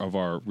nature of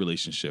our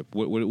relationship?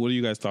 What are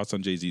you guys' thoughts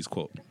on Jay-Z's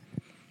quote?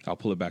 I'll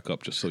pull it back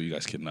up just so you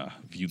guys can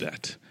view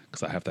that,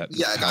 because I have that.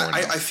 Yeah,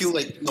 I feel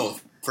like, no,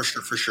 for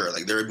sure.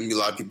 Like, there are going to be a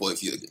lot of people,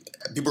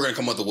 people are going to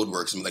come out the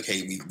woodworks and be like,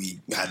 hey, we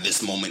had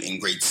this moment in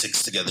grade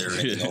 6 together,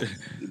 and,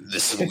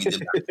 this is what we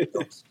did back,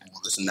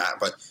 this and that.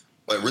 But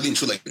really and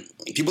truly,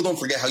 like, people don't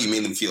forget how you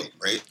made them feel,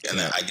 right? And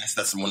I guess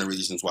that's one of the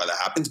reasons why that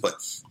happens. But,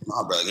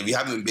 nah, bro, like, if you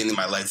haven't been in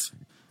my life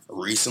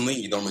recently,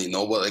 you don't really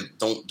know, but, like,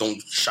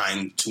 don't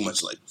shine too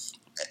much. Like,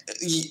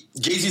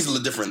 Jay-Z's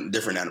a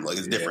different animal. Like,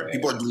 it's different.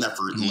 People are doing that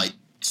for, like,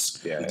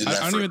 Yeah.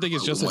 I don't even think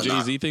it's just a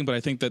Jay-Z thing, but I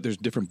think that there's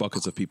different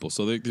buckets of people.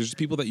 So there's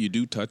people that you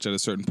do touch at a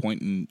certain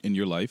point in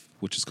your life,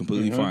 which is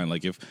completely fine.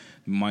 Like if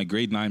my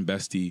grade 9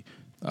 bestie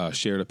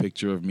shared a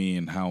picture of me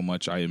and how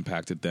much I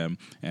impacted them,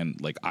 and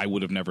like I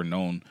would have never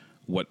known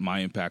what my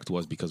impact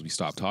was because we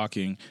stopped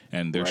talking,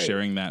 and they're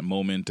sharing that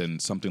moment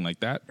and something like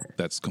that,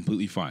 that's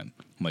completely fine.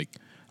 Like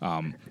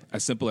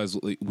as simple as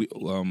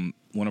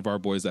one of our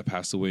boys that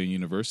passed away in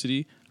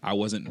university, I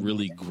wasn't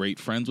really great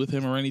friends with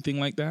him or anything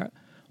like that.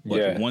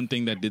 But one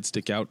thing that did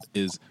stick out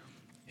is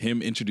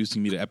him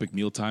introducing me to Epic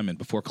Mealtime, and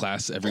before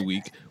class every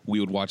week we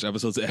would watch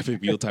episodes of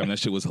Epic Mealtime. That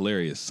shit was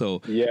hilarious.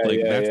 So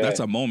that's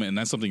a moment, and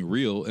that's something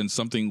real and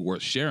something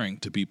worth sharing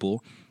to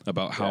people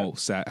about how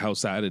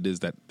sad it is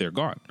that they're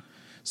gone.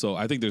 So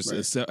I think there's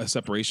a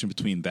separation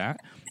between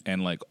that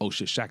and like, oh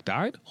shit, Shaq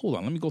died? Hold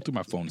on, let me go through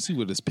my phone and see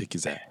where this pic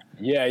is at.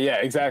 Yeah,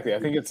 exactly. I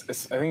think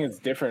it's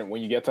different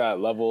when you get to that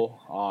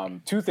level.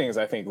 Two things,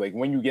 I think, like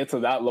when you get to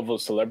that level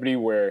of celebrity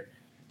where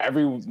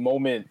every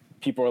moment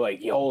people are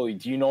like, yo,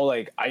 do you know,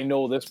 like, I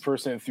know this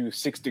person through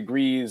 6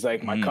 degrees,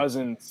 like my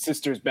cousin's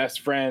sister's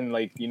best friend,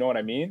 like, you know what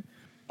I mean?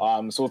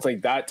 So it's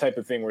like that type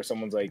of thing where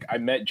someone's like, I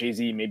met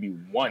Jay-Z maybe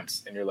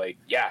once, and you're like,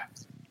 yeah,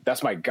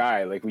 that's my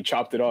guy. Like, we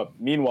chopped it up.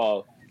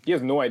 Meanwhile, he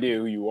has no idea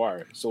who you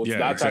are. So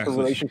it's type of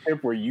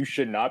relationship where you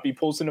should not be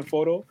posting a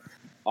photo.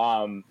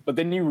 But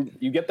then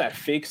you get that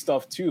fake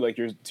stuff too, like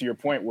to your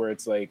point where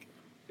it's like,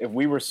 if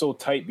we were so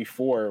tight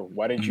before,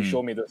 why didn't you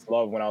show me this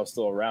love when I was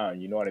still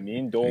around? You know what I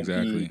mean? Don't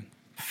be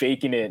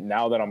faking it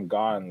now that I'm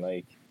gone.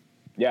 Like,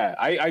 yeah,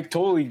 I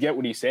totally get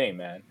what he's saying,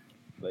 man.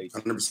 Like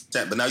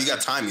 100%. But now you got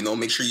time, you know.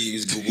 Make sure you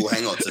use Google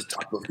Hangouts to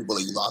talk to people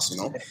that you lost,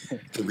 you know,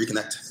 to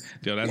reconnect.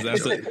 Yo,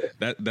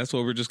 that's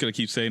what we're just gonna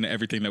keep saying to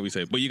everything that we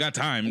say. But you got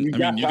time. You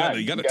got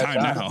the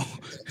time now.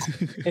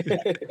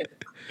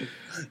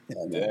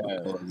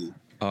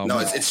 No,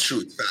 it's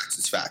true.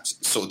 It's facts.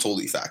 So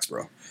totally facts,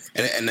 bro.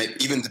 And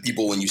even the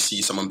people, when you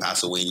see someone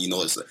pass away, and you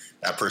know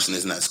that person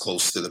isn't as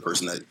close to the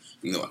person that,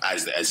 you know,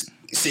 as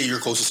say you're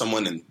close to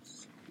someone and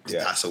they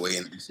pass away,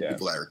 and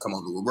people that come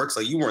on Google works,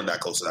 like you weren't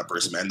that close to that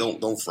person, man.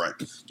 Don't front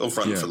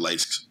for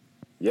likes.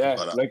 Yeah,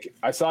 like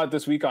I saw it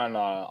this week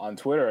on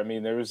Twitter. I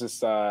mean, there was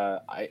this. I'm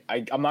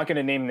not going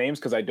to name names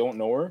because I don't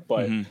know her,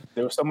 but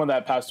there was someone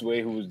that passed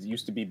away who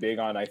used to be big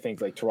on, I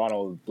think, like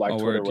Toronto Black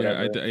Twitter or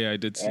whatever. I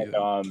did see and,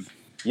 that.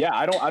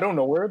 I don't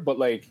know her, but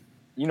like,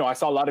 you know, I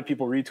saw a lot of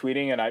people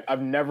retweeting, and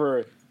I've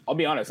never. I'll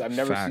be honest, I've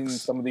never seen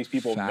some of these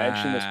people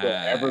mention this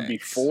ever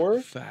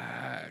before.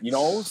 You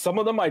know, some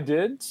of them I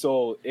did.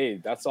 So, hey,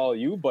 that's all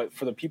you. But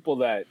for the people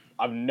that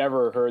I've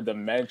never heard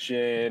them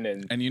mention,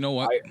 and you know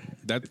what,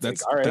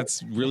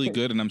 that's really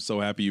good, and I'm so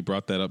happy you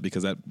brought that up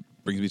because that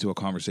brings me to a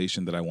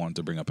conversation that I wanted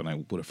to bring up, and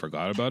I would have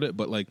forgot about it.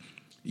 But like,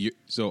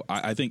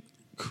 I think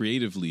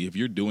creatively, if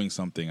you're doing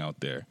something out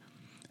there,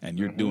 and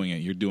you're doing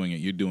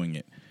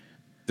it.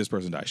 This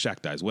person dies.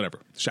 Shaq dies. Whatever.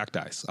 Shaq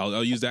dies.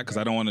 I'll use that because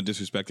I don't want to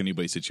disrespect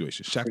anybody's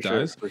situation. Shaq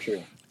dies. For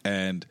sure.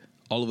 And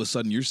all of a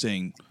sudden you're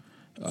saying,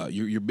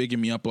 you're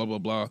bigging me up, blah, blah,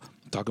 blah,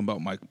 talking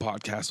about my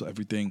podcast,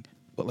 everything.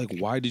 But like,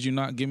 why did you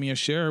not give me a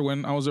share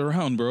when I was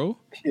around, bro?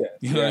 Yeah.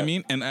 You know what I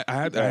mean? And I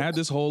had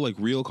this whole like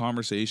real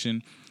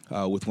conversation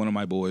with one of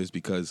my boys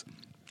because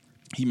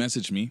he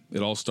messaged me.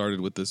 It all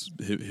started with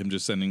him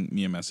just sending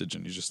me a message,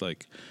 and he's just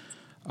like,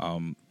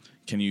 can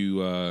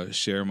you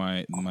share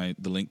the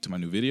link to my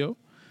new video?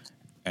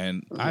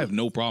 And I have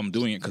no problem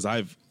doing it because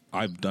I've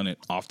done it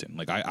often.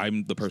 Like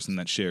I'm the person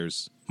that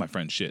shares my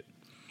friend's shit,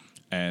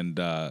 and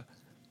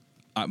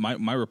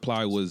my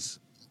reply was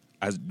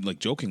as like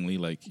jokingly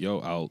like, "Yo,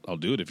 I'll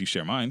do it if you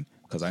share mine,"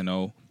 because I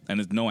know, and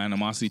there's no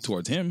animosity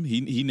towards him.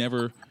 He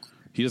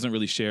doesn't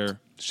really share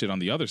shit on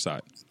the other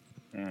side,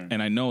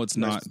 and I know it's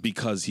not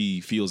because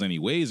he feels any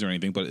ways or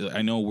anything, but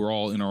I know we're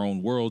all in our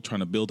own world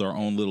trying to build our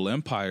own little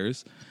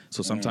empires.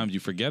 So sometimes you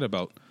forget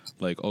about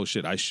like, oh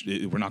shit,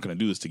 we're not going to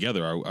do this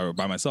together or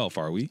by myself,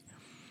 are we?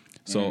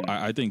 So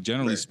I think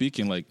generally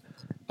speaking, like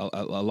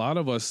a lot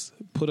of us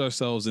put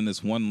ourselves in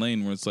this one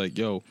lane where it's like,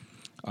 yo,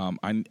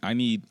 I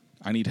need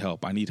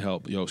help. I need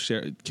help. Yo,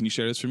 can you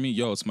share this for me?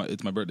 Yo, it's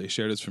my birthday.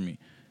 Share this for me.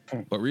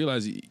 But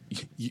realize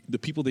the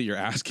people that you're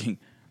asking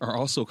are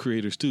also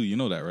creators too. You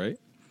know that, right?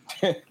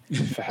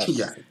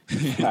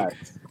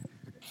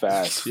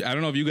 Facts. Yeah, I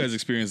don't know if you guys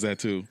experience that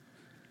too.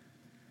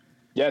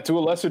 Yeah, to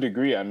a lesser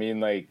degree. I mean,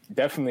 like,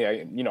 definitely,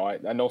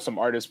 I know some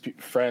artist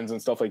friends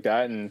and stuff like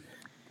that. And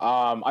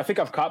I think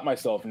I've caught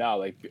myself now.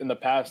 Like, in the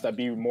past, I'd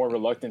be more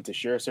reluctant to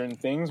share certain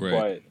things.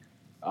 Right.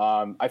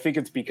 But I think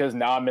it's because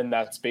now I'm in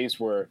that space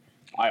where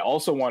I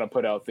also want to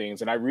put out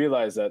things. And I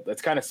realize that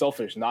that's kind of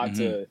selfish not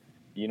to,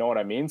 you know what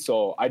I mean?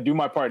 So I do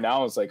my part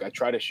now. It's like I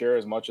try to share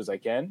as much as I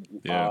can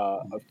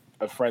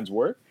of friends'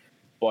 work.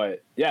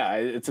 But, yeah,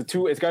 it's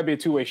got to be a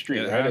two-way street.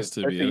 It right? has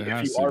to be.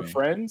 If you are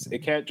friends, it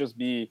can't just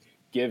be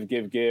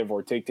give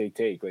or take.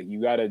 Like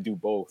you got to do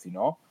both, you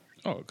know?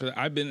 Oh, because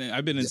I've been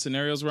in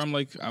scenarios where I'm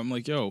like,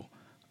 yo,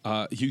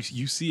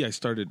 you see, I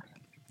started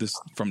this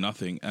from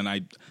nothing, and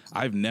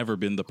I've never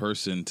been the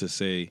person to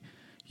say,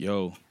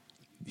 yo,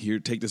 here,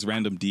 take this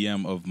random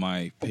DM of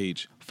my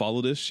page,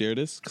 follow this, share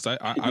this, because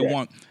I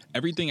want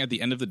everything at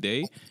the end of the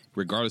day,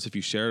 regardless if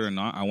you share it or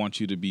not. I want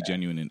you to be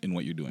genuine in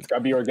what you're doing. It's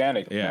gotta be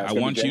organic. Yeah, I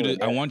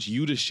want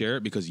you to share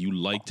it because you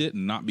liked it,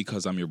 not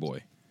because I'm your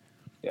boy.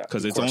 Yeah,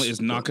 because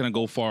it's not gonna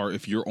go far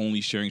if you're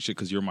only sharing shit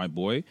because you're my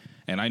boy.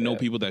 And I know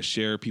people that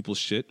share people's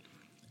shit,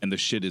 and the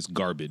shit is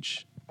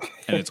garbage,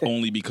 and it's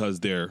only because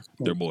they're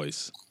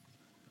boys.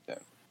 Yeah.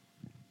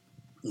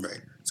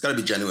 Right. It's got to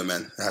be genuine,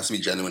 man. It has to be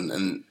genuine,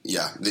 and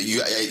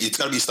it's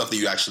got to be stuff that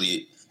you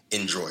actually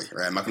enjoy.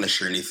 Right. I'm not going to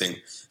share anything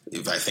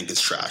if I think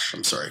it's trash.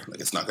 I'm sorry. Like,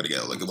 it's not going to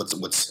get like what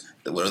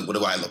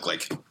do I look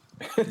like?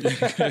 I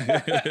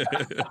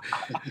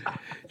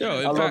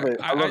love it.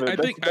 I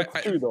think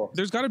that's true, though.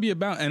 There's got to be a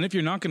balance. And if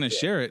you're not going to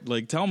share it,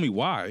 like, tell me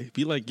why.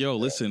 Be like, yo,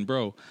 listen,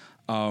 bro.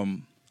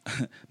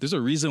 There's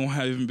a reason why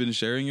I haven't been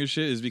sharing your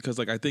shit is because,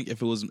 like, I think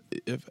if you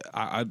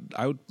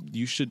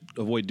should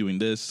avoid doing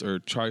this or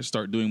try to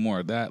start doing more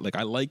of that. Like,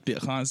 I like the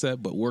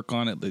concept, but work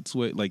on it. It's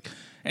like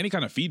any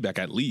kind of feedback,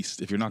 at least,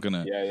 if you're not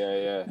gonna,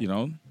 you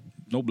know,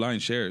 no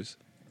blind shares.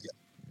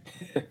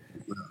 It's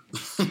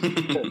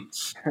too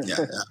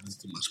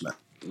much, man.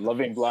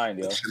 Loving blind,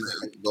 yo.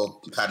 Well,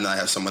 Pat and I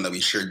have someone that we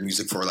shared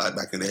music for a lot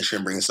back in the day. I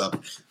shouldn't bring this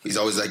up. He's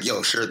always like,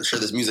 "Yo, share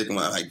this music." And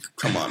I'm like,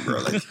 "Come on,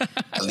 bro! Like,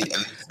 at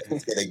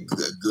least get it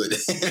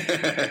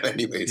good."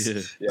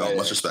 Anyways,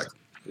 much respect.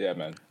 Yeah,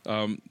 man.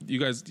 You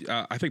guys,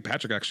 I think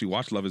Patrick actually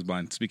watched Love Is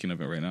Blind. Speaking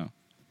of it, right now.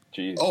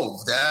 Jeez. Oh,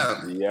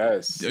 damn.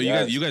 Yes.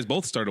 You guys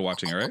both started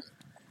watching it, right?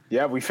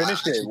 Yeah, we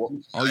finished it.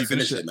 You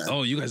finished it, man.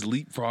 Oh, you guys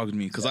leapfrogged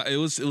me because it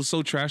was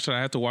so trash that I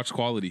had to watch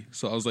quality.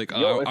 So I was like,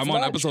 I'm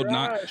on episode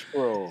 9.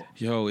 Bro.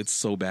 Yo, it's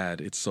so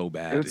bad. It's so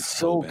bad. It's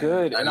so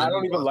good, and I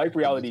don't even like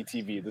reality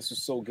TV. This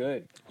was so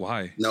good.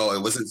 Why? No,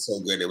 it wasn't so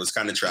good. It was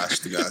kind of trash,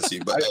 to be honest with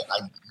you. But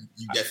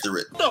you get through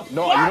it. No,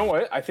 you know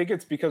what? I think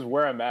it's because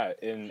where I'm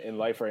at in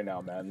life right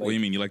now, man. Like, what do you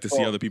mean? You like to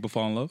see other people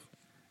fall in love?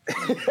 No,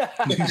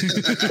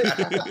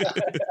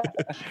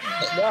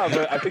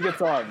 but I think it's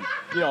like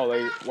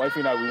wifey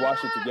and I, we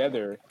watched it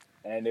together,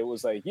 and it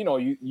was like,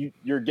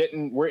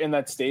 we're in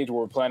that stage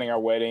where we're planning our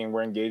wedding,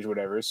 we're engaged,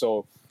 whatever.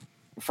 So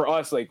for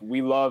us, like,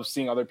 we love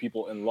seeing other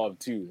people in love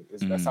too.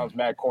 That sounds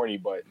mad corny,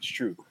 but it's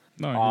true.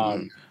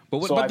 No,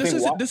 but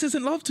this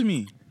isn't love to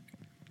me.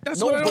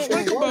 That's what I don't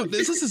like about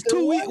this. This is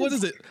 2 weeks. What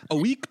is it? A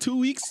week? 2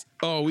 weeks?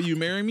 Oh, will you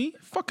marry me?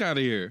 Fuck out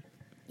of here.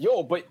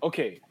 Yo, but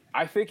okay,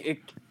 I think it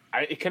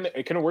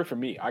couldn't work for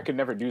me. I could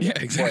never do that.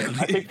 Yeah, exactly.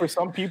 But I think for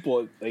some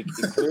people, like,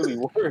 it clearly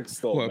works.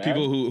 Though, well, man.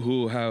 people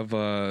who have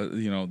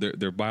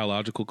their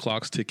biological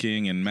clocks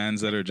ticking, and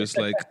mans that are just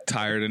like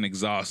tired and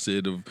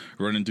exhausted of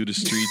running through the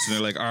streets, and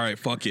they're like, all right,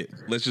 fuck it,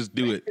 let's just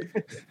do it.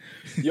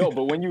 Yo,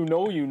 but when you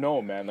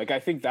know, man. Like, I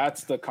think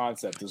that's the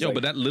concept. Yo,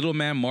 but that little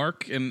man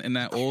Mark and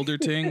that older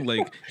thing,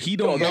 like, he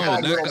don't know.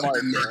 Not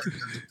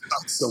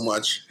so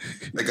much.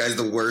 That guy's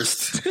the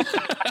worst.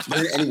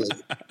 But anyway.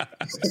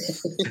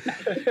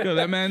 Yo,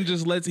 that man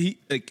just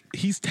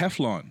he's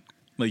Teflon.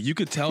 Like, you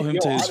could tell him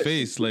to his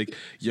face, like,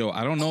 yo,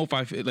 I don't know if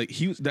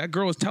that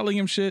girl was telling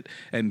him shit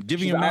and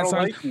giving him mad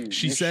signs.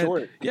 She said,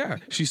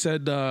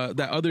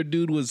 that other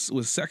dude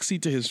was sexy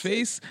to his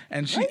face,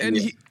 and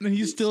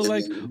he's still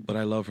like, but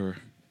I love her.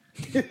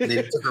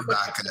 They took her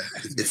back.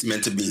 It's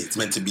meant to be. It's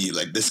meant to be.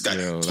 Like, this guy,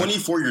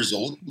 24 years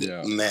old.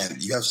 Yeah. Man,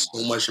 you have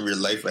so much of your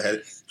life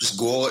ahead. Just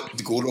go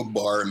to a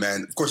bar,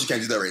 man. Of course, you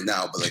can't do that right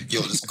now, but, like,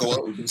 yo, just go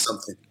out and do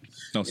something.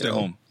 No, stay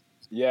home.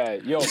 Yeah,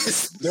 yo,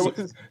 there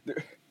was.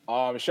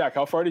 Shaq,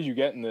 how far did you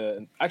get in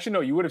the? Actually,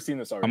 no, you would have seen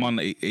this already. I'm on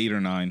 8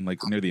 or 9, like,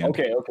 near the end.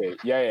 Okay,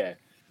 yeah.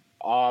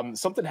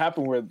 Something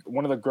happened where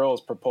one of the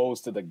girls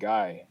proposed to the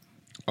guy.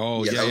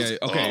 Oh, yeah.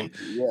 Okay.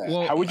 Yeah.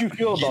 Well, how would you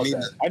feel about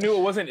that? I knew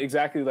it wasn't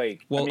exactly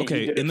like. Well,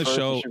 in the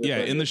show,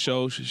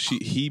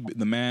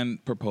 the man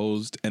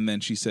proposed, and then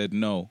she said,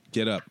 "No,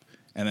 get up,"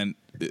 and then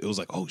it was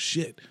like, "Oh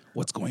shit,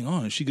 what's going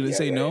on? Is she gonna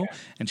say no?" Yeah.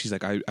 And she's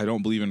like, "I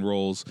don't believe in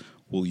roles.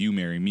 Will you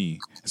marry me?"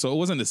 So it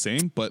wasn't the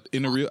same, but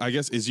in a real, I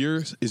guess, is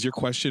your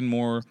question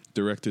more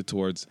directed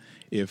towards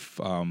if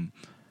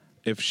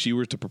she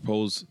were to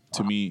propose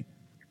to me,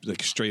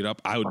 like, straight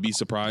up, I would be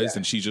surprised,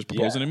 and she's just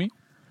proposing to me?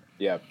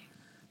 Yeah.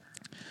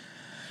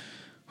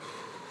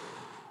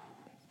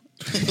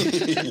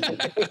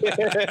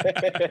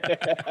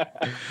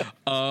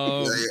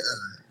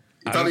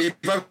 Probably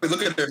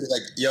look at her and be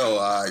like,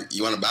 "Yo,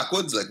 you want it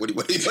backwards? Like, what do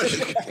you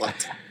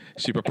want?"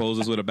 She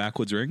proposes with a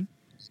backwards ring.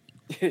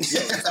 Yeah,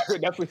 I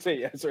would definitely say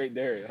yes right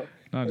there. Yo.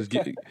 No,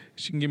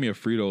 she can give me a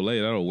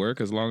Frito-Lay. That'll work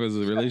as long as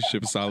the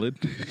relationship is solid.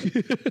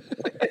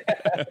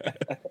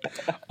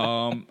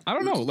 I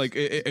don't know. Like,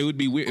 it would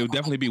be weird. It would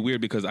definitely be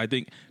weird because I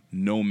think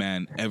no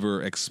man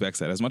ever expects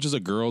that. As much as a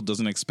girl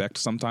doesn't expect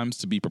sometimes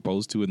to be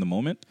proposed to in the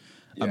moment,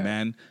 a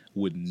man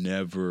would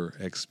never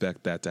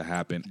expect that to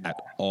happen at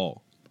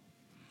all.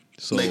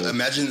 So, like,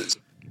 imagine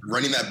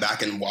running that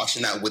back and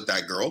watching that with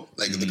that girl,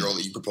 like the girl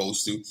that you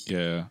proposed to.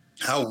 Yeah.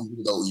 How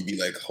though you'd be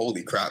like,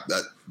 holy crap,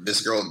 that this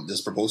girl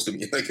just proposed to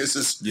me. Like, this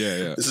is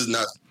this is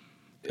nuts.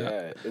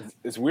 Yeah,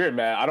 it's weird,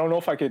 man. I don't know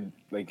if I could,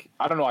 like,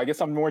 I don't know. I guess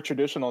I'm more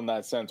traditional in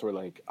that sense where,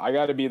 like, I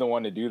got to be the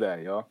one to do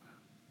that, yo.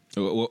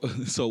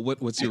 So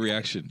what's your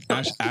reaction?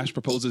 Ash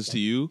proposes to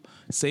you,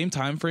 same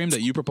time frame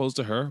that you propose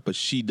to her, but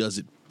she does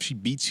it. She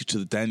beats you to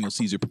the Daniel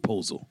Caesar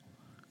proposal.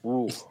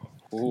 Ooh.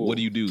 What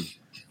do you do?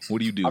 What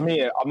do you do? I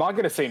mean, I'm not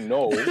gonna say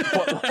no,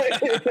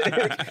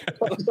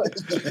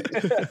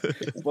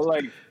 but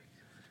like,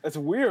 it's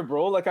weird,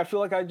 bro. Like, I feel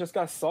like I just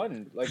got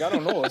sunned. Like, I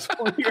don't know. It's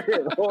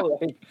weird, bro.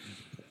 Like,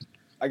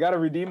 I gotta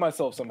redeem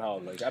myself somehow.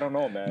 Like, I don't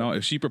know, man. No,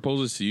 if she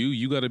proposes to you,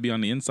 you got to be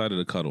on the inside of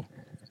the cuddle.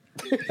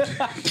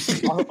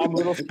 I'm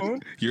Little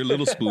Spoon. You're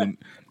Little Spoon.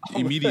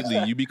 Immediately,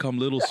 you become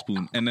Little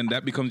Spoon, and then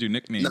that becomes your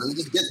nickname. No, you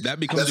just get, That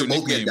becomes your both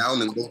nickname, get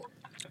down and both,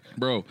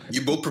 bro.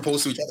 you both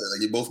propose to each other.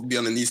 Like you both be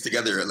on the knees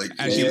together, like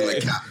And you you-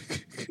 like cat.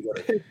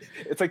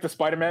 It's like the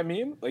Spider-Man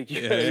meme. Like,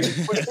 Yeah.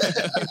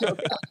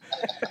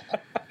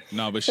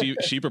 No, but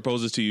she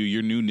proposes to you.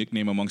 Your new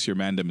nickname amongst your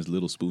mandem is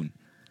Little Spoon.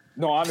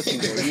 no, honestly,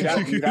 though, you'd have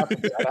to be.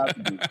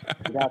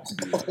 You'd have to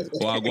be.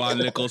 Wagwan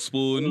Little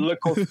Spoon.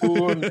 Little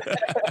Spoon.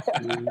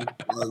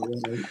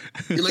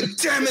 You're like,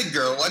 damn it,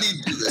 girl, why do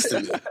you do this to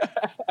me?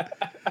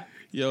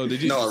 Yo,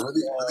 did you? No,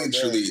 really,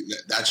 truly,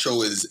 that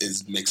show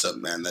is mix up,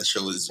 man. That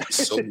show is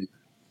so.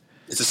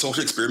 It's a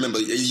social experiment,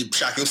 but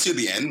Shaq, you'll see at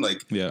the end,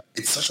 like, Yeah.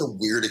 it's such a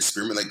weird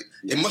experiment. Like,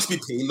 it must be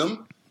paying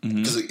them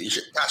because,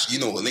 gosh, you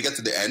know, when they get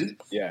to the end,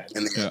 Yeah.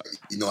 and they, have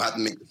to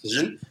make a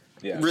decision.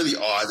 Yeah. Really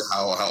odd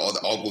how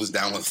all goes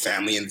down with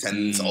family and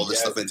attendance, all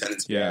this stuff in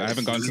attendance. Yeah, I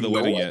haven't gone to the No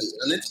wedding idea yet.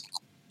 in it.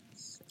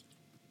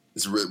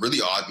 It's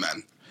really odd,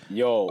 man.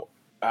 Yo,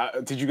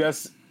 did you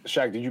guys,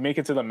 Shaq? Did you make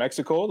it to the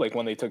Mexico? Like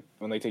when they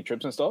take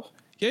trips and stuff?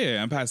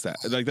 Yeah, I'm past that.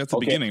 Like that's the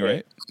Okay, beginning, okay.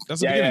 right? That's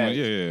the Yeah, beginning.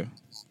 yeah. Right?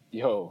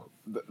 Yeah. Yo,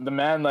 the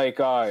man, like,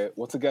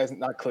 what's the guy's,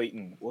 not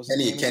Clayton? What's his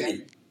name Kenny.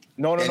 again?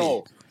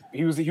 No.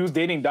 He was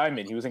dating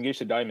Diamond. He was engaged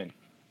to Diamond.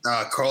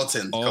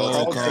 Carlton.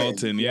 Oh,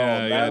 Carlton.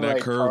 Yeah, man, that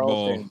like curveball.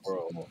 Carlton,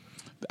 bro.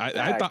 I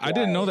That thought I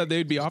didn't guy. know that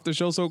they'd be off the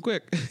show so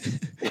quick.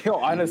 Yo,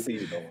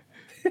 honestly, though.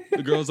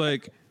 The girl's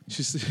like,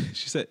 she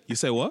said, you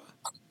say what?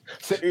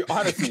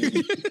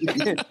 Honestly,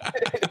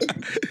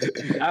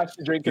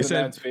 after drinking He the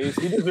said- man's face,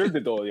 he deserved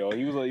it though. Yo,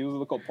 he was a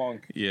little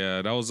punk.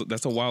 Yeah,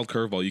 that's a wild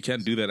curveball. You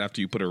can't do that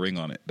after you put a ring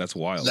on it. That's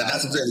wild.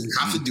 That's what you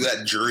have to do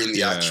that during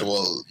the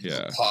actual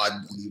pod,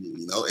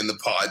 in the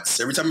pods.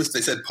 Every time they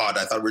said pod,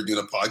 I thought we were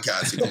doing a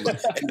podcast.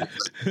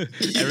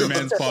 Every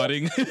man's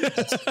podding.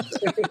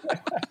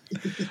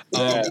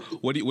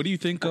 What do you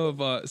think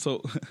of?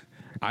 So,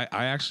 I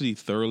actually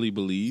thoroughly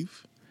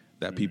believe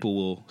that people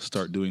will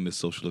start doing this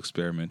social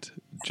experiment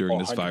during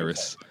this 100%.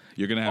 virus.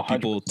 You're gonna have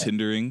people 100%.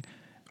 Tindering,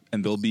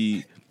 and they'll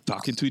be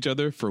talking to each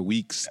other for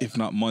weeks, if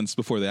not months,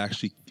 before they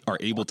actually are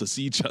able to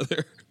see each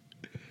other.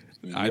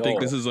 I think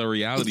this is a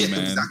reality,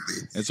 man. Exactly.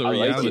 It's a I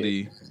like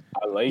reality.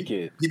 I like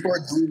it. People are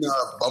doing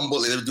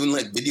Bumble. They're doing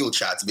like video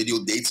chats, video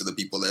dates with the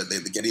people. They're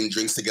getting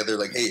drinks together.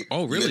 Like, hey,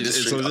 Oh, really? you get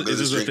this So drink, I'll get is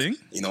this a drink.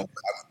 thing? You know,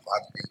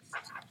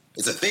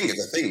 it's a thing.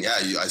 It's a thing. Yeah,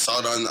 I saw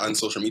it on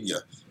social media.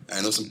 And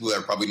I know some people that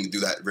are probably going to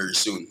do that very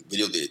soon.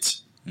 Video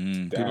dates.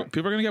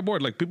 People are gonna get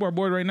bored. Like people are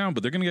bored right now,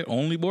 but they're gonna get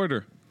only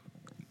boarder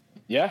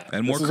Yeah,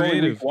 and more this is only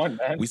creative. week one,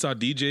 man. We saw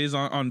DJs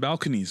on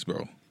balconies,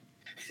 bro.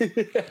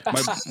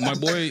 my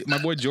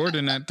boy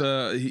Jordan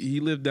he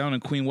lived down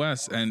in Queen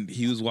West, and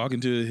he was walking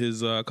to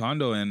his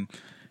condo, and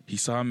he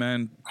saw a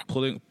man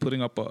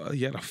putting up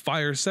he had a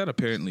fire set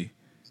apparently.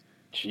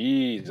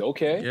 Jeez,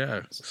 okay.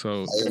 Yeah,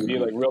 so It's gonna be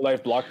like real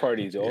life block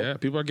parties, yo. yeah,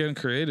 people are getting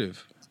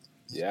creative.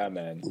 Yeah,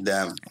 man.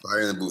 Damn,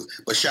 fire in the booth.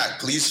 But Shaq,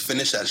 please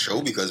finish that show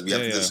because we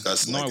have to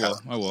discuss. No, like,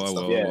 I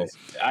will. Yeah,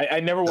 I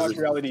never watch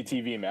reality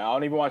TV, man. I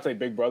don't even watch like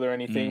Big Brother or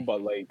anything,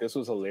 but like this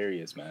was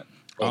hilarious, man.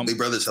 Big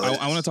Brother's I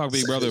want to talk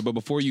Big Brother, but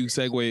before you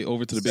segue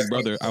over to the Big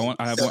Brother,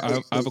 I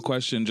have a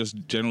question, just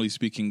generally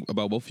speaking,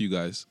 about both of you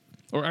guys,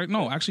 or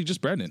no, actually just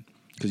Brandon,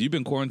 because you've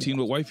been quarantined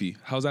with wifey.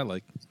 How's that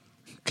like?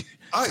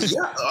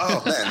 Yeah.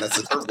 Oh man, that's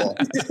a curveball.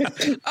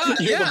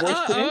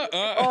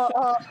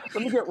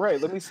 Let me get right.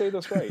 Let me say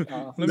this right.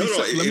 Let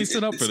me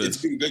sit up for this.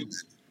 It's been good.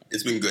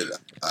 It's been good.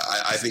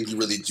 I think you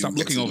really do. Stop get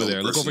looking to over know there.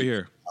 the Look over person.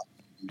 here.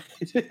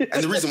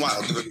 And the reason why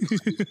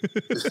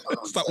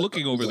Stop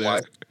looking over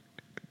there.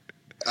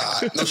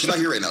 No, she's not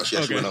here right now. She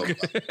actually Okay.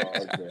 went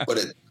out.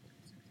 But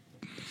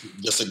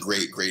just a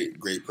great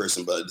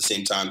person. But at the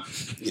same time,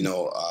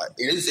 it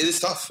is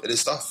tough. It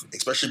is tough,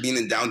 especially being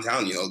in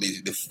downtown.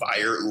 The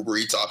fire Uber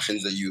Eats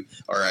options that you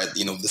are at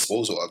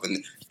disposal of,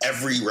 and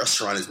every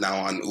restaurant is now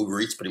on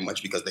Uber Eats pretty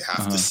much because they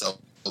have to sell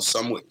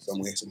some way,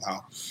 somehow.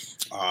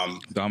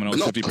 Domino's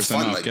but no, 50% it's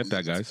fun, off. like- Get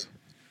that, guys.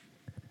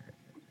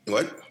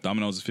 What?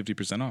 Domino's is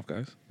 50% off,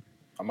 guys.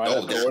 I might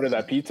have to order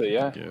that pizza.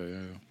 Yeah. Yeah.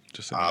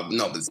 Just saying.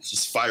 No, but it's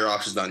just fire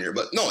options down here.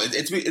 But no,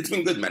 it's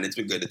been good, man. It's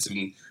been good. It's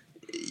been.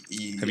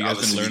 Have you guys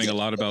been learning a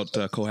lot about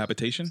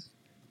cohabitation?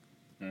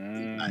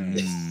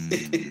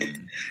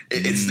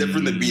 It's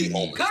different than being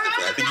homeless.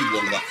 I think you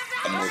learn a lot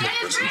more of a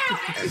person,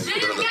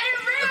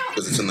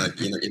 because it's in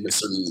in a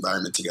certain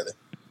environment together.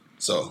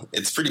 So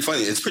it's pretty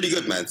funny. It's pretty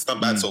good, man. It's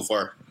not bad so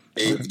far.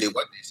 Day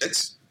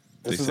 6.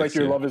 This is like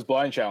your Love Is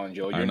Blind challenge,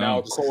 yo. You're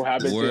now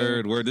cohabiting.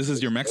 Word. This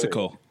is your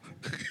Mexico.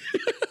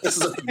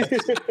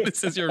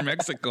 This is your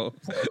Mexico.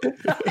 You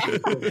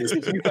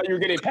thought you were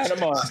getting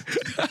Panama.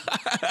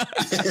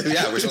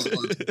 Yeah, we're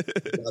supposed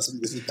to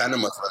this is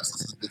Panama for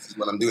us. This is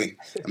what I'm doing.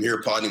 I'm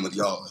here partying with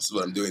y'all. This is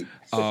what I'm doing.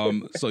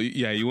 So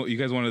yeah, you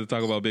guys wanted to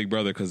talk about Big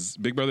Brother because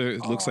Big Brother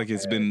looks like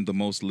it's been the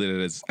most lit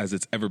as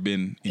it's ever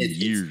been in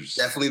years. It's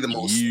definitely the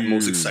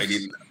most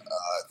exciting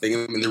thing,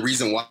 and the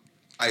reason why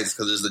is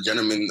because there's a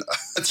gentleman,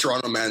 a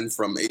Toronto man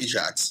from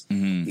Ajax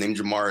named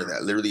Jamar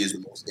that literally is the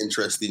most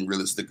interesting,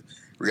 realistic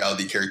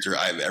reality character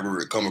I've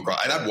ever come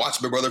across. And I've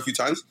watched Big Brother a few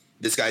times.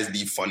 This guy's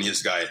the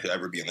funniest guy to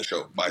ever be on the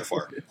show by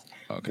far.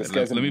 Okay,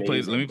 let me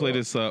play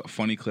this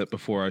funny clip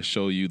before I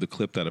show you the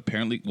clip that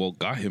apparently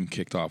got him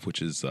kicked off,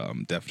 which is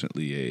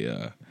definitely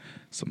a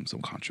some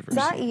controversy.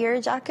 Is that your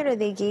jacket or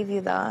they gave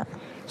you that?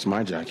 It's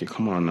my jacket.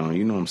 Come on now,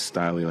 you know I'm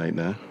stylish like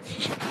that.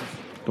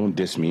 Don't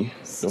diss me.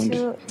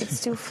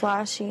 It's too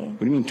flashy. What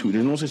do you mean too?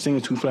 There's no such thing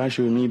as too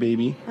flashy with me,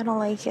 baby. I don't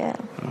like it.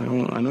 I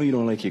know you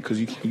don't like it because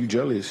you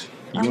jealous.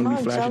 You I'm want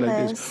to be not flashy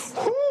jealous.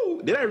 like this.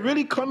 Whoo! Did I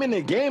really come in the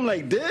game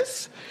like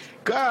this?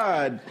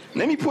 God,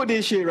 let me put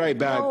this shit right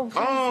back. No,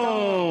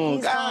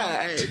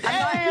 God,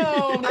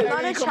 damn! I'm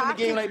not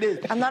attracted. Like this?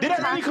 I'm not Did I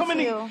really attracted come to in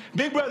you.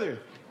 Big Brother?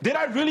 Did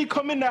I really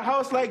come in the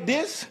house like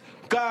this?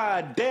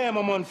 God damn,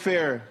 I'm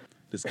unfair.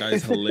 This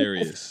guy's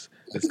hilarious.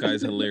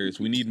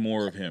 We need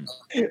more of him.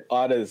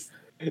 Honest.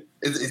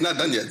 It's not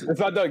done yet. It's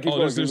not done. Keep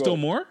going, there's still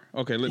more?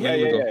 Okay, let me go.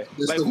 Yeah.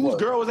 Like, whose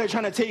girl was I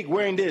trying to take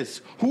wearing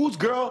this? Whose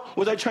girl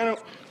was I trying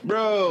to...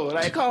 Bro,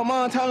 like, come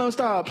on, tell them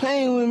stop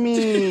playing with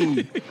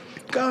me.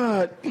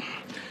 God.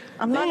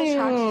 I'm not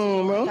attracted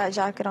to bro. that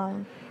jacket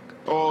on.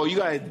 Oh, you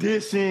guys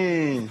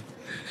dissing.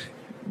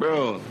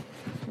 Bro.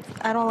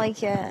 I don't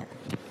like it.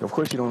 Of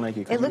course you don't like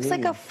it. It looks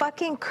like a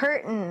fucking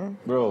curtain.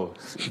 Bro,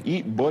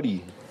 eat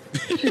body.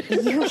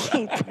 You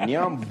eat.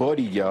 Nyam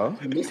body, y'all.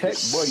 Tech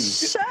body.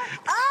 Shut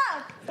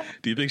up!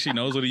 Do you think she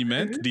knows what he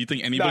meant? Do you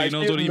think anybody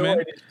knows what he no meant?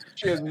 Idea.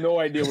 She has no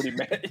idea what he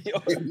meant.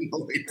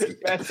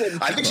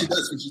 I think she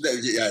does.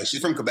 Yeah, she's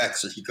from Quebec,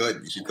 so she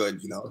could,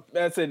 you know.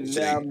 That's a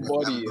damn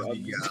body.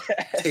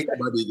 Take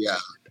body, yeah.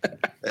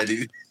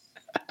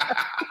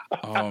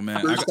 Oh,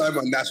 man. First time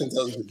on national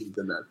television he's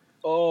done that.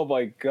 Oh,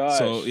 my gosh.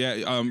 So,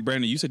 yeah,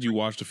 Brandon, you said you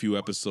watched a few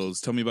episodes.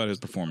 Tell me about his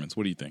performance.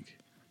 What do you think?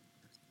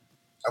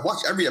 I've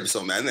watched every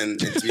episode, man, and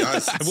to be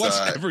honest, I've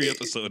watched every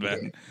episode,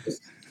 man.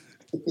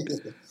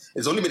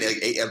 It's only been like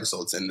 8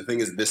 episodes, and the thing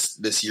is,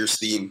 this year's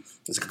theme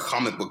is like a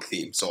comic book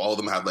theme. So all of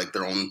them have like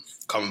their own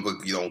comic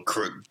book,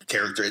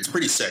 character. It's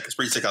pretty sick. It's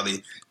pretty sick how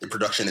the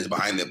production is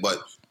behind it.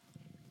 But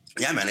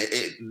yeah, man,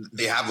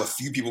 they have a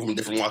few people from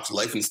different walks of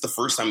life, and it's the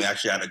first time they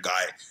actually had a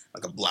guy,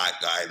 like a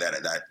black guy that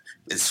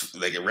is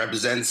like it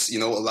represents, a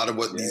lot of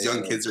what these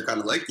young kids are kind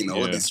of like,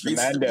 what the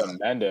streets.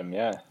 Mandem,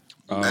 yeah.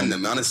 And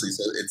honestly,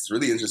 so it's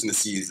really interesting to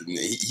see.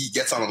 He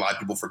gets on a lot of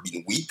people for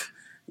being weak,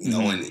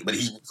 but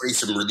he creates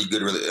some really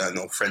good,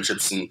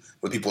 friendships and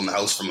with people in the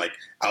house from like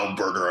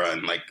Alberta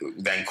and like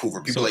Vancouver,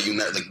 people that you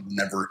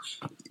never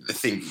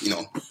think,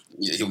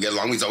 he'll get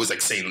along with. He's always like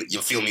saying, "You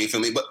feel me."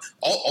 But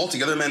all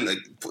together, man, like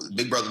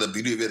Big Brother, the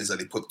beauty of it is that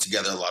they put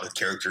together a lot of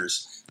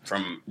characters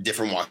from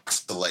different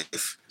walks of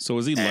life. So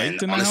was he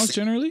liked in the house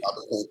generally?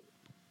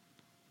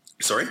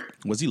 Sorry,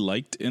 was he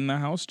liked in the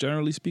house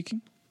generally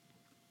speaking?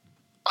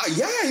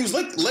 Yeah, he was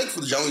like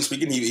generally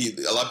speaking. He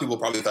a lot of people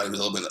probably thought he was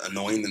a little bit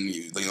annoying and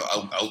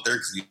out there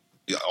because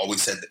he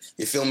always said,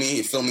 "You feel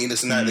me,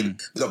 this and that."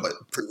 But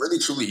really,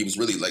 truly, he was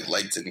really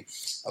liked, and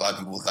a lot of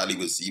people thought he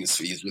was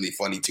really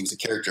funny too as a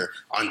character.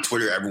 On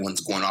Twitter,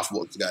 everyone's going off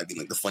about the guy being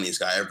like the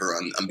funniest guy ever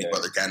on Big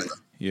Brother Canada.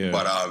 Yeah,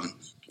 but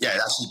yeah,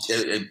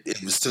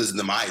 it was to his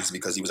demise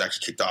because he was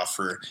actually kicked off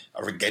for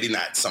getting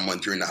at someone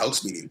during the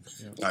house meeting.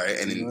 Yeah. All right,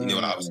 and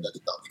then obviously got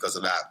kicked off because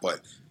of that.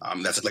 But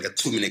that's like a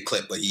 2-minute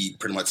clip. But he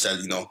pretty much said,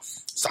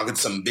 he's talking to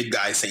some big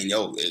guy saying,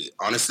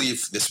 honestly,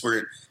 if this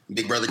were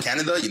Big Brother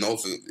Canada,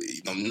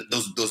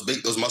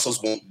 those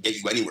muscles won't get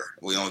you anywhere.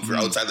 If you're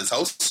outside this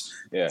house,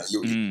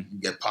 you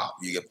get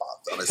popped. You get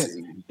popped.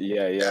 Honestly,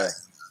 yeah.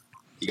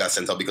 He got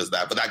sent out because of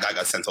that, but that guy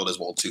got sent out as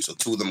well too. So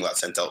 2 of them got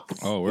sent out.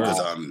 Oh,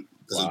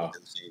 wow.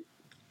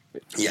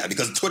 Yeah,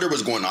 because Twitter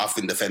was going off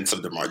in defense of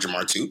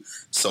Jamar too.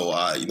 So,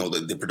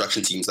 the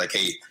production team's like,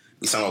 hey,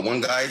 we signed out one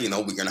guy, we're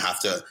going to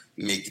have to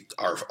make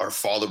our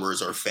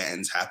followers, our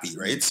fans happy,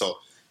 right? So,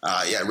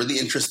 really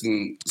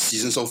interesting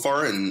season so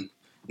far. And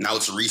now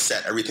it's a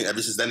reset. Everything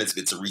ever since then,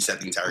 it's a reset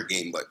the entire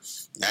game.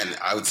 And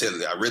I would say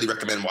that I really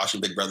recommend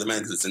watching Big Brother, man,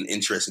 because it's an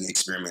interesting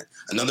experiment.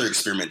 Another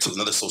experiment too,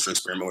 another social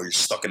experiment where you're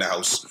stuck in a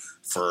house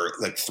for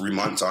like 3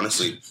 months,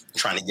 honestly,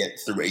 trying to get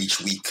through each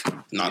week,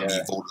 not be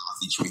voted off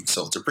each week.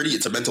 So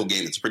it's a mental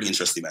game. It's pretty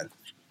interesting, man.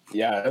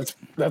 Yeah,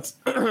 that's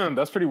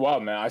that's pretty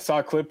wild, man. I saw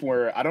a clip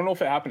where I don't know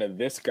if it happened to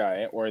this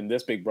guy or in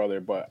this Big Brother,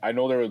 but I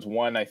know there was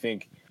one, I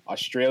think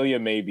Australia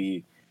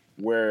maybe,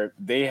 where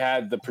they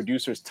had the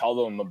producers tell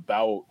them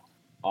about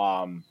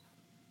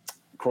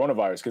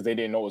coronavirus because they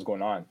didn't know what was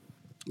going on.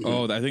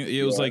 Oh, I think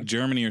it was like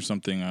Germany or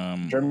something.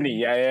 Germany,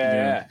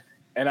 yeah.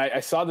 And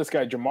I saw this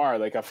guy Jamar,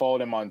 like I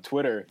followed him on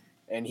Twitter,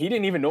 and he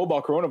didn't even know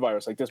about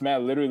coronavirus. Like this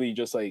man literally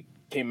just like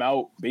came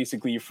out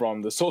basically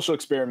from the social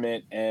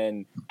experiment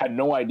and had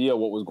no idea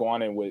what was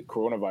going on with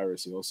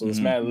coronavirus. You know, so this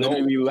man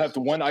literally left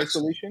one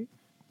isolation.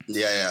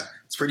 Yeah.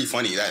 It's pretty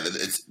funny. That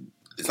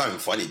it's not even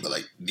funny, but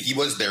like he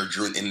was there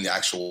in the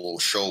actual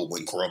show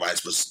when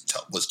coronavirus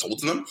was told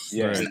to them.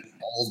 Yeah, and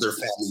all their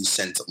families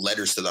sent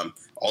letters to them.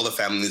 All the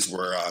families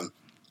were.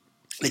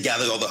 They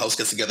gathered all the house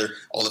guests together.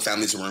 All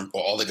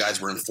the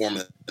guys were informed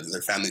that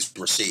their families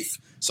were safe.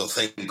 So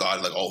thank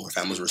God, like all the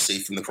families were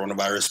safe from the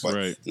coronavirus. But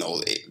you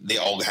know, they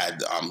all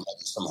had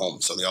letters from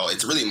home. So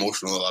it's really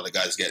emotional. A lot of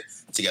guys get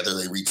together.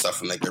 They read stuff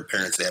from like their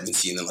parents they haven't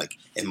seen in like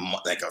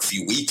a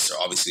few weeks, or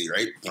obviously,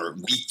 right, or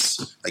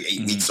weeks, like 8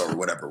 weeks or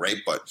whatever, right?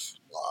 But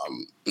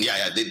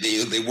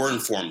they were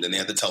informed, and they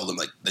had to tell them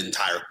like the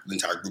entire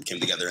group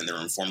came together and they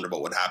were informed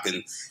about what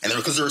happened. And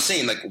because they were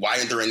saying like, why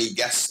aren't there any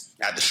guests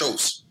at the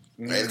shows?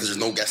 Right, because there's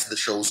no guests at the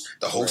shows.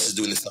 The host is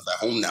doing this stuff at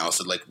home now.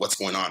 So like, what's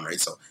going on, right?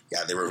 So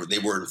yeah, they were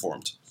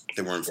informed.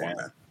 They were informed,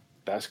 man.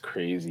 That's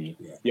crazy.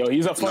 Yo,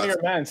 he's a funnier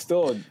man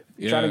still.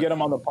 Trying to get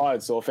him on the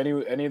pod. So if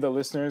any of the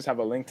listeners have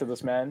a link to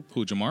this man,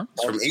 who, Jamar?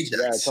 From Ajax.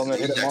 Yeah, tell him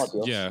to hit him up.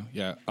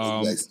 Yo.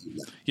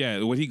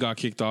 Yeah. What he got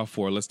kicked off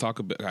for. Let's talk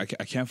about. I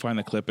can't find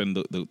the clip, and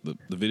the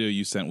video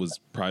you sent was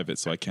private,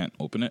 so I can't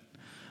open it.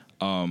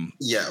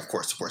 Yeah, of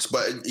course.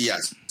 But yeah,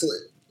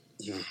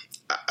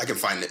 I can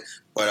find it.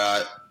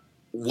 But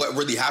what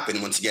really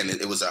happened, once again,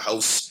 it was a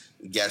house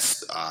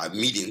guest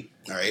meeting,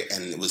 all right?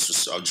 And it was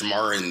just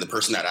Jamar and the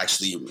person that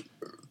actually,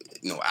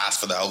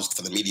 asked for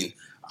the meeting,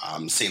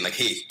 saying like,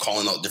 hey,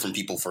 calling out different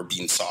people for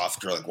being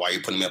soft, or like, why are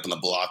you putting me up on the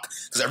block?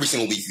 Because every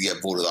single week you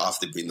get voted off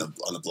to be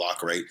on the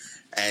block, right?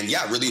 And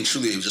yeah, really and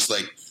truly, it was just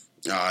like,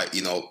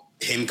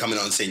 him coming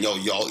out and saying, yo,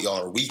 y'all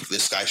are weak.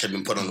 This guy should have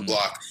been put on the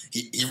block.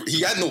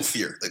 He had no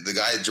fear. Like the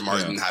guy, Jamar,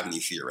 didn't have any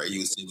fear, right? He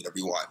was saying whatever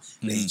he want.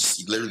 And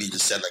he literally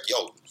just said like,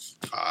 yo,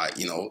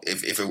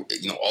 if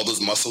it, all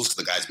those muscles,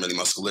 because the guy's really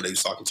muscular that he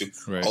was talking to,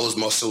 all those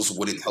muscles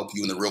wouldn't help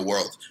you in the real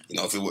world.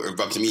 If it were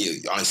up to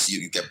me,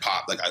 honestly, you get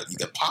popped. Like you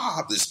get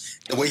popped.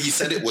 The way he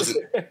said it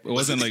wasn't. It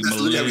wasn't like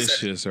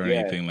malicious or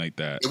anything like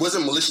that. It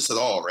wasn't malicious at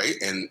all, right?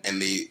 And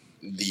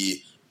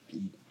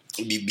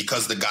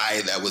because the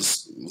guy that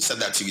said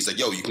that to, he's like,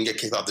 yo, you can get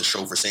kicked off the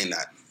show for saying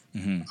that.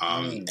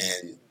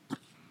 And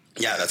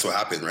yeah, that's what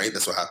happened, right?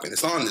 That's what happened.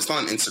 It's not on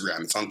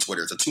Instagram. It's on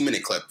Twitter. It's a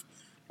 2-minute clip.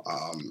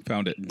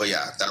 Found it. But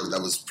yeah, that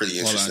was pretty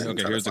interesting.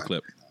 Okay, here's the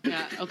clip.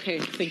 Yeah, okay,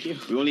 thank you.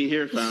 We only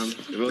here, fam.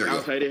 If it was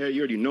outside of here,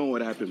 you already know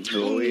what happened.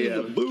 Oh,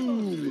 yeah,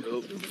 boom.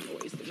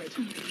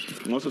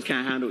 Muscles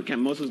can't handle it.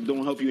 Muscles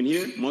don't help you in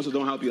here. Muscles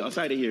don't help you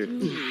outside of here.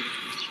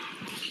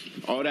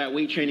 All that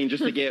weight training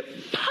just to get...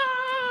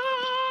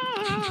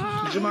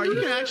 Jamar, you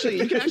can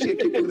actually get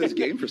kicked out of this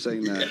game for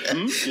saying that.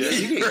 Yeah.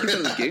 You can get kicked out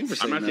of this game for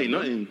saying that. I'm not saying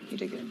nothing. You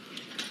did good.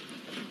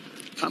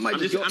 I'm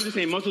just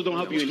saying muscles don't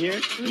help you in here.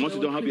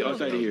 Muscles don't help you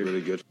outside of here.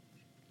 Really good.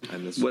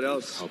 And this what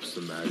else helps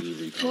the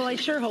Maggie? Well, I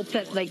sure hope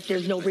that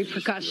there's no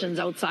repercussions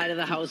outside of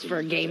the house for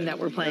a game that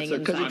we're playing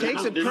inside. Because it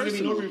takes it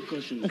personal. No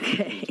repercussions.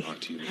 Okay.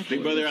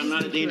 Big brother, I'm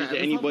not a danger to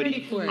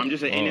anybody. I'm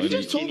just an You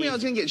just told me I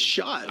was going to get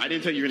shot. I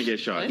didn't tell you you're going to get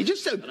shot. You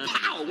just said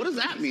pow. What does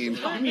that mean?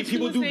 I mean,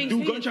 people do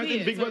gunshot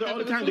things, Big Brother, all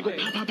the time. They go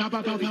pow, pow,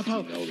 pow, pow, pow,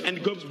 pow.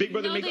 And Big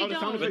Brother makes all the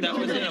sound effects.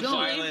 No,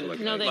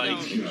 they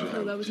don't.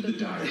 No, that was good.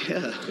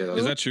 Yeah.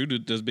 Is that true?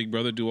 Does Big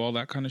Brother do all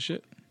that kind of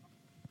shit?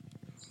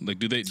 Like,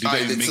 do they make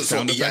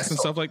sound effects and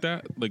stuff like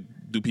that? Like,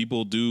 do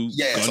people do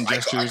gun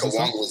gestures Ika and stuff?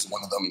 Wong was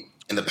one of them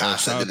in the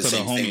past. Shout out that did to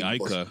the the same homie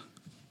thing. Ika.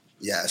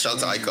 Yeah,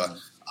 shout out to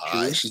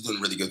Ika. She's doing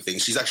really good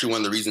things. She's actually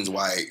one of the reasons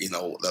why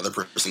the other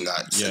person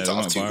got sent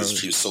off too, because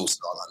she was so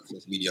strong on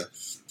social media.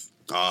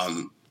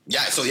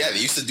 They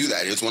used to do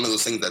that. It was one of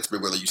those things that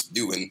Big Brother used to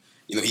do, and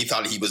he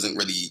thought he wasn't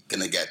really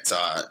gonna get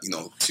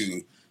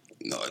to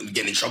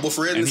get in trouble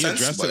for it. And he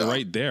addressed it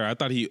right there. I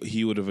thought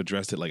he would have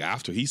addressed it like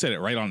after. He said it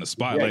right on the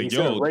spot. Yeah, like,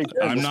 yo, right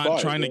I'm not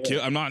trying to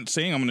kill. I'm not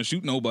saying I'm going to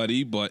shoot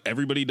nobody, but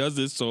everybody does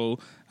this, so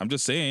I'm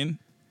just saying.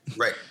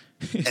 Right.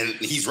 And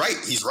he's right.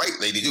 He's right.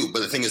 They do. But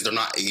the thing is, they're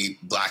not a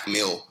black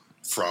male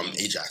from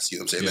Ajax. You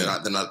know what I'm saying?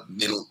 Yeah.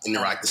 They don't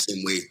interact the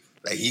same way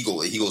that he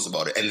goes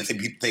about it. And the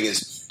thing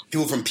is,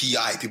 people from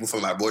PI, people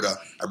from Alberta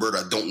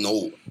don't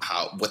know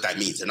what that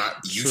means. They're not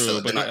used to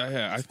it. But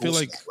I feel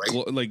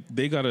like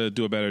they got to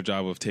do a better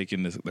job of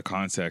taking the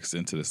context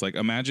into this. Like,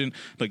 imagine,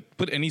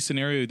 put any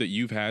scenario that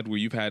you've had where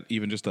you've had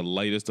even just the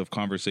lightest of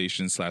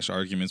conversations /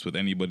 arguments with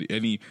anybody,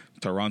 any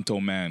Toronto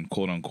man,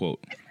 quote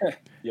unquote.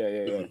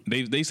 Yeah.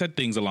 They said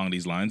things along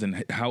these lines,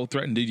 and how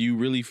threatened did you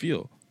really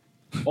feel?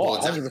 Oh,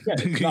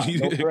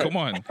 100%. Come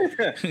on.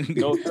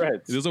 No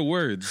threats. Those are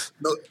words.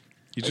 No.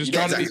 He's just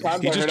trying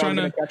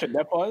to catch a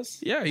net pause.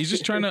 Yeah, he's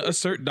just trying to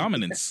assert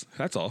dominance.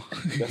 That's all.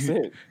 That's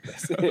it.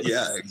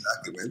 Yeah,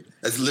 exactly, man.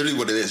 That's literally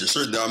what it is.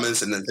 Assert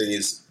dominance, and the thing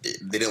is,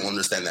 they don't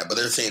understand that. But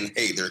they're saying,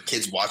 hey, there are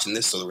kids watching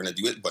this, so they're going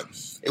to do it. But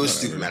it was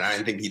stupid, man. I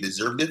didn't think he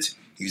deserved it.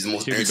 He was the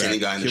most entertaining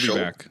guy in the show.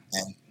 And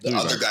the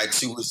other guy,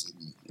 too, was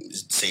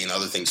saying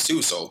other things,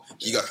 too. So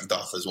he got kicked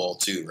off as well,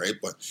 too, right?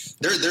 But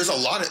there's a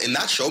lot of, in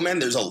that show, man,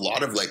 there's a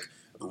lot of,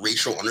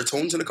 racial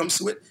undertones when it comes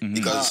to it.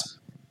 Because...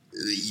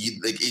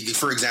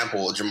 for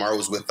example, Jamar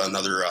was with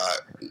another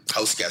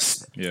house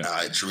guest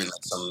during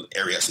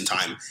like some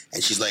time,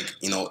 and she's like,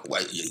 you know,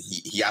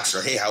 he asked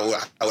her, hey, how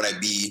would I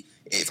be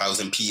if I was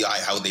in PI?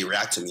 How would they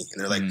react to me?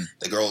 And they're like,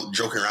 the girl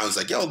joking around is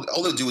like, yo,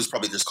 all they'll do is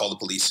probably just call the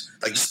police,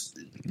 like just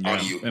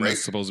on you, and right?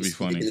 it's supposed to be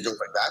funny. A joke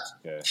like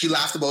that. She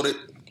laughed about it.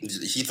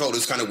 He thought it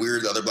was kind of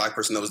weird. The other black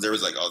person that was there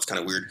was like, oh, it's kind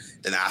of weird.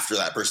 Then after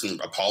that person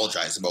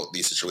apologized about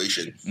the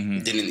situation,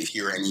 didn't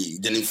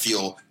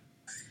feel,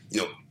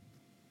 you know,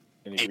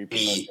 any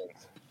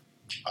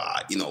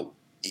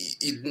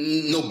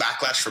no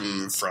backlash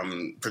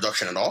from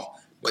production at all.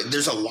 But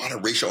there's a lot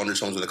of racial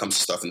undertones when it comes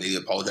to stuff, and they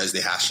apologized.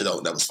 They hashed it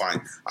out. That was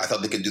fine. I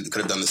thought they could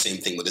have done the same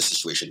thing with this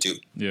situation too.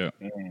 Yeah.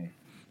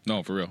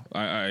 No, for real.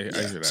 I hear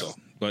that. So.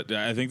 But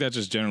I think that's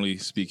just generally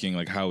speaking,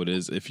 like how it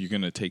is. If you're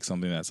gonna take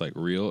something that's like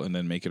real and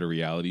then make it a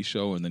reality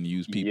show, and then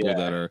use people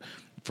that are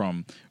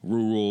from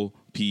rural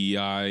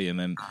PEI and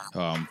then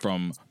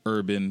from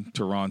urban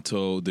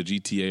Toronto, the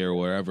GTA or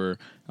wherever,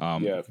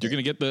 you're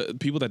gonna get the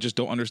people that just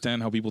don't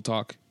understand how people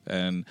talk,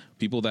 and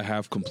people that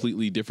have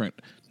completely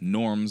different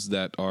norms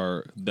that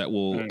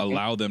will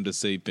allow them to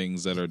say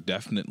things that are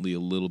definitely a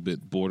little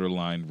bit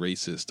borderline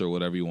racist or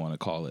whatever you want to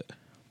call it.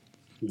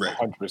 Right,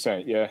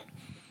 100%. Yeah.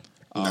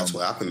 That's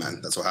what happened, man.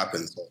 That's what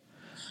happened. So,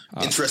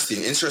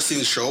 interesting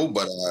show,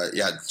 but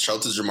shout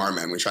out to Jamar,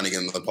 man. We're trying to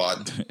get into the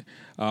pod.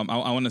 I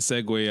want to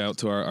segue out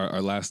to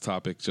our last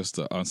topic, just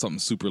on something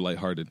super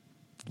lighthearted,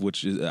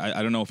 which is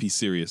I don't know if he's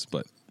serious,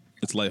 but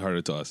it's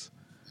lighthearted to us.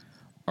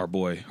 Our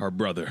boy, our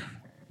brother,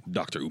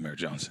 Dr. Umar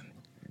Johnson.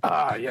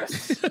 Ah,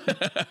 yes,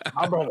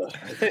 my brother.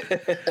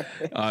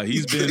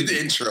 He's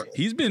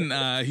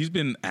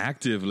been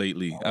active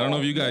lately. I don't know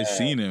if you guys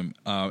seen him,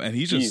 and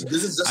he's just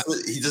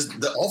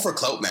all for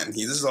clout, man.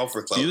 This is all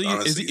for clout.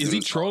 Is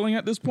he trolling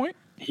at this point?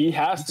 He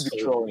has to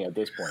be trolling at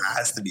this point.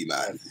 Has to be,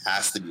 man.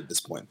 Has to be at this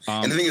point.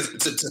 And the thing is,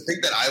 to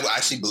think that I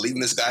actually believe in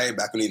this guy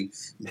back when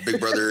Big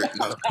Brother,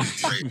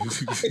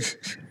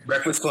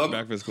 Breakfast Club.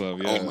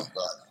 Yeah. Oh my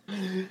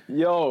god.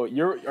 Yo,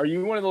 are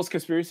you one of those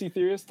conspiracy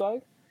theorists,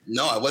 dog?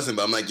 No, I wasn't,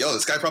 but I'm like, yo,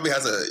 this guy probably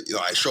has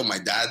I showed my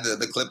dad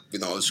the clip,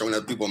 I was showing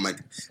other people. I'm like,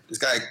 this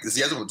guy, does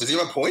he have a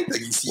point?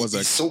 Like,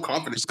 he's so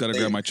confident. Just gotta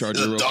grab my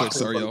charger real quick.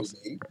 Sorry, y'all.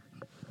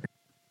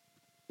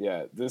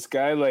 Yeah, this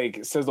guy,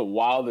 like, says the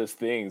wildest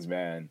things,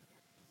 man.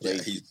 Like,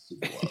 yeah, he's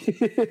super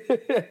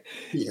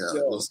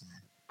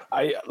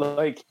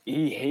wild.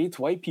 He hates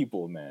white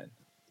people, man.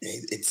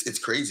 It's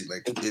crazy.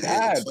 Like, it's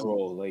bad, bro.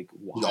 Like,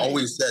 why? He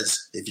always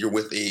says, if you're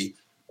with a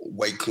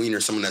white queen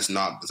or someone that's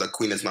a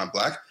queen that's not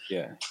black,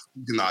 you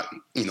cannot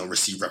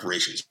receive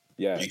reparations.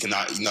 You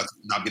cannot be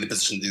in a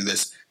position to do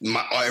this.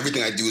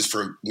 Everything I do is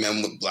for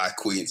men with black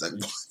queens. Like,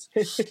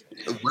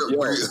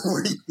 what are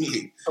you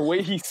doing? The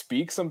way he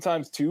speaks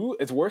sometimes too,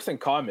 it's worse than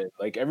comment.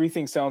 Like,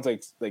 everything sounds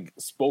like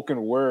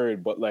spoken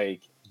word, but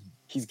like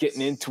he's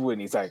getting into it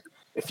and he's like,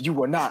 if you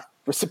were not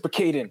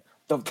reciprocating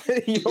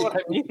you know what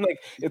I mean? Like,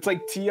 it's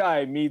like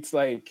T.I. meets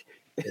like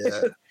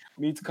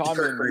meets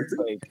Common.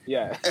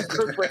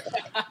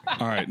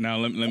 All right, now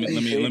let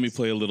me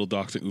play a little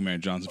Dr. Umar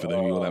Johnson for the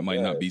people that might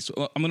not be.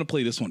 So I'm gonna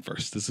play this one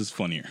first. This is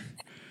funnier.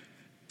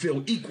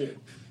 Feel equal.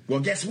 Well,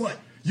 guess what?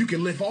 You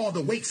can lift all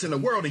the weights in the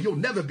world and you'll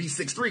never be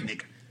 6'3",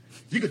 nigga.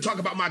 You can talk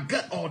about my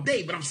gut all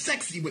day, but I'm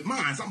sexy with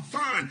mine. I'm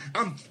fine.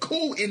 I'm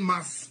cool in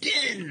my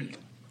skin.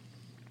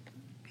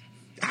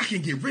 I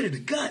can get rid of the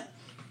gut,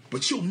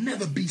 but you'll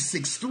never be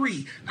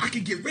 6'3". I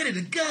can get rid of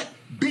the gut.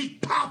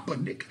 Big Papa,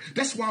 nigga.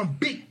 That's why I'm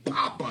Big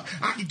Papa.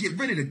 I can get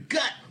rid of the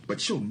gut,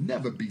 but you'll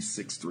never be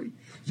 6'3". You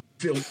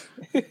feel...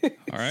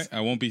 All right, I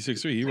won't be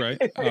 6'3". You're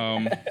right.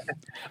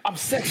 I'm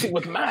sexy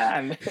with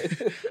mine.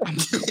 I'm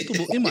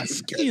comfortable in my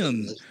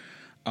skin.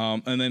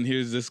 And then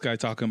here's this guy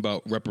talking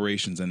about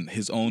reparations and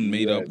his own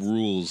made-up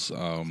rules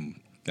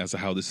as to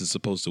how this is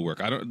supposed to work.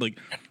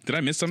 Did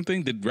I miss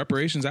something? Did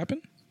reparations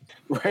happen?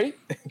 Right?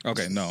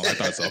 Okay, no, I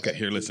thought so. Okay,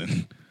 here,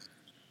 listen.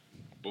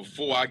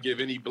 Before I give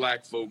any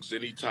black folks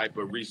any type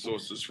of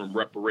resources from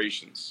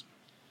reparations,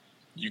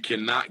 you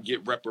cannot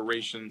get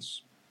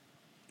reparations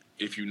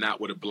if you're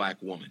not with a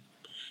black woman.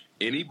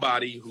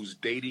 Anybody who's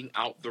dating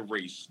out the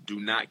race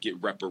do not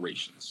get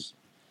reparations.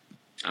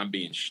 I'm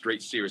being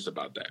straight serious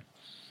about that.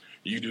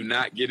 You do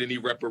not get any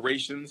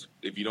reparations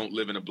if you don't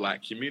live in a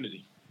black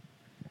community.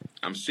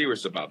 I'm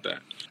serious about that.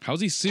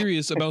 How's he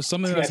serious about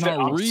something that's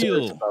not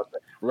real?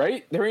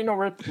 Right? There ain't no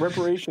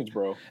reparations,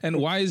 bro. And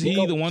why is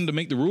he the one to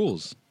make the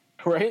rules?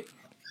 Right?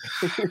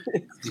 He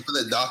put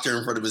a doctor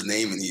in front of his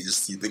name, and he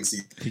thinks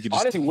he could just...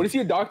 Honestly, what is he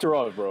a doctor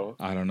of, bro?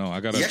 I don't know.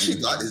 He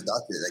actually got his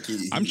doctor.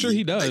 I'm sure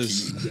he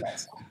does.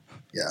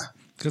 Yeah,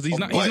 because he's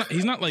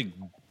not like,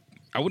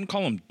 I wouldn't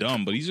call him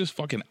dumb, but he's just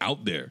fucking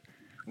out there.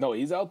 No,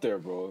 he's out there,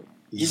 bro.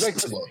 He's like,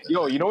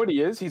 yo, you know what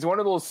he is? He's one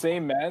of those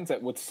same mans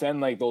that would send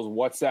like those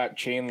WhatsApp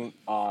chain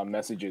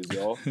messages,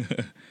 yo.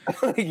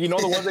 You know,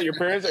 the ones that your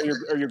parents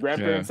or your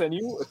grandparents send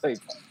you. It's like,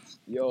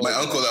 yo, my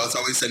uncle that was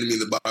always sending me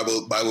the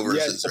Bible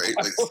verses, right?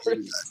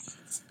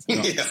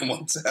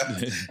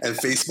 WhatsApp and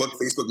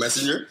Facebook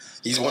Messenger.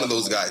 He's one of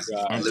those guys.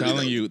 I'm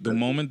telling you, the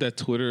moment that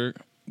Twitter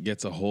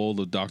gets a hold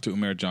of Dr.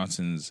 Umar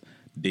Johnson's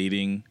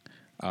dating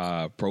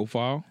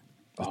profile,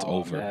 it's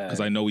over. Because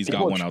I know he's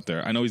got one out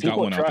there. Out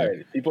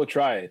there. People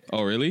tried.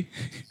 Oh, really?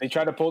 They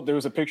tried to pull. There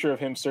was a picture of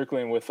him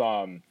circling with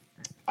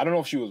I don't know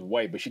if she was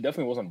white, but she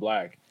definitely wasn't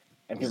black.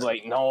 And people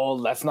like,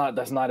 no, that's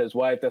not his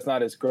wife. That's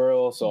not his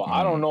girl. So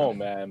I don't know,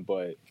 man.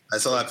 But I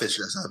saw that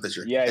picture.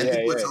 Yeah, and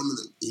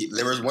yeah.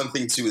 There was one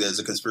thing too. There's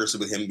a conspiracy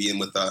with him being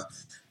with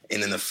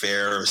in an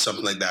affair or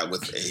something like that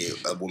with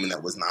a woman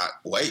that was not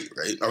white,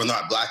 right, or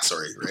not black.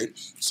 Sorry, right.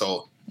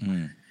 So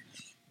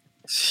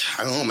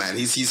I don't know, man.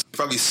 He's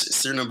probably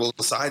steering on both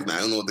sides, man. I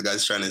don't know what the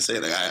guy's trying to say.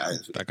 Like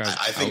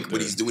I think what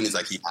he's doing is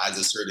like he has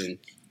a certain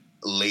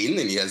lane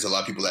and he has a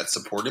lot of people that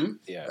support him,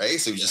 right?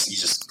 So he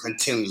just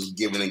continues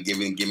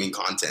giving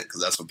content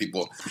because that's what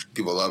people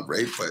love,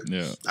 right? But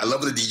I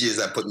love the DJs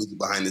that put music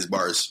behind his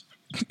bars.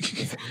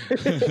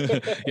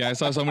 Yeah, I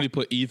saw somebody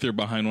put ether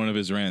behind one of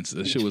his rants.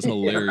 That shit was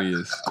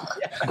hilarious.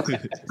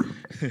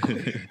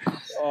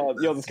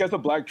 Yo, this guy's a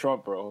Black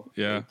Trump, bro.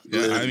 Yeah.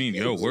 I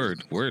mean,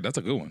 word. That's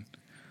a good one.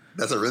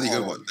 That's a really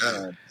good one.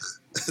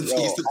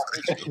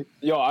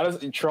 Yo,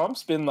 honestly,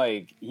 Trump's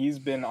been he's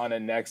been on a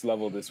next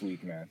level this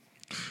week, man.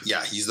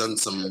 Yeah, he's done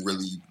some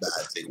really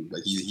bad things.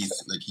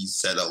 Like he's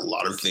said a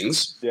lot of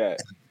things. Yeah,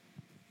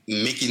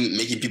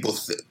 making people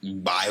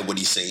buy what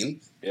he's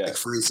saying. Yeah. Like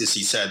for instance,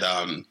 he said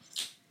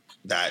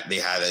that they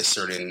had a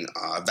certain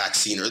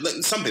vaccine or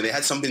something. They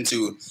had something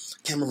to.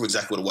 I can't remember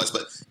exactly what it was,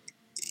 but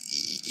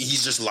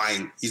he's just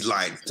lying. He's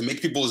lying to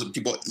make people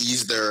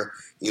ease their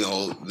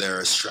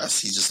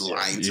stress. He's just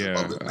lying to the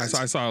public.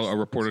 I saw a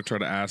reporter try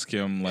to ask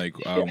him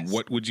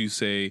what would you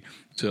say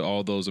to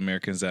all those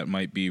Americans that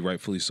might be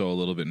rightfully so a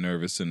little bit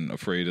nervous and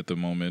afraid at the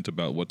moment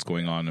about what's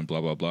going on and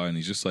blah blah blah, and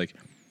he's just like,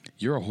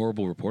 you're a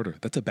horrible reporter.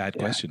 That's a bad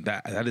question.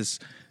 That is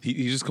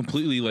he just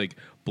completely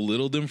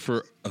belittled him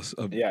for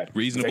a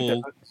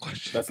reasonable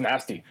question. That's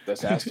nasty.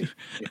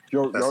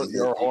 You're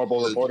a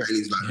horrible reporter.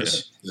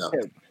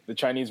 The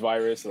Chinese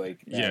virus,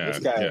 this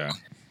guy.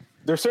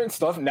 There's certain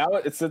stuff now.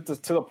 It's to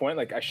the point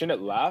I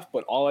shouldn't laugh,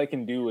 but all I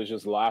can do is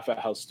just laugh at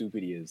how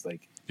stupid he is.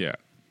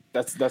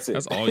 That's it.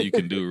 That's all you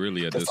can do,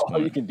 really. At this point, that's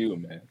all you can do,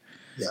 man.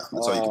 Yeah,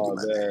 that's all you can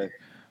do, man.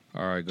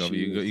 All right, Govy,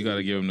 you got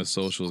to give him the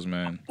socials,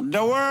 man.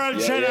 The world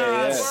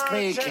generous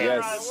speaking.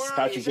 Yes,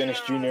 Patrick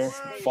Dennis Jr.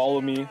 Follow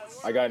me.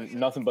 I got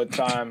nothing but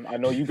time. I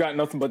know you got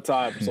nothing but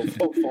time, so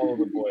follow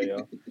the boy,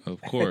 yo.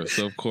 Of course.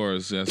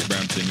 That's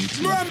Brampton. You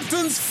too.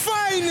 Brampton's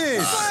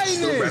finest.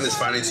 Still Brampton's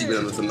finest,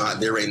 even if I'm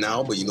not there right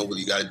now. But you know what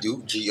you got to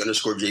do?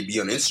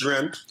 G_JB on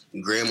Instagram,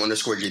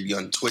 Graham_JB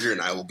on Twitter, and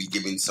I will be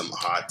giving some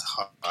hot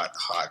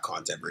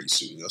content very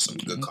soon. Some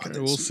good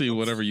content. We'll see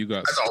whatever you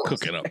got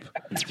cooking up.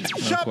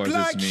 Shop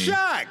like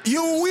Shaq.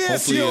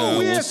 Hopefully,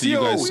 we'll see you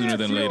guys sooner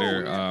than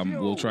later.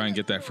 We'll try and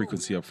get that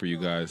frequency up for you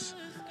guys.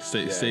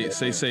 Stay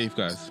safe,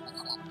 guys.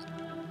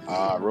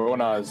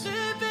 Ronas.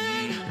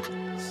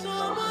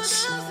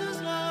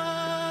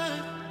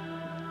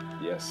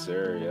 Yes,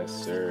 sir.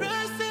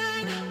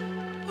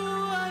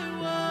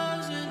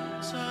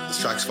 This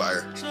track's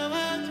fire.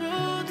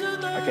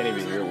 I can't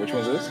even hear it. Which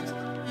one's this?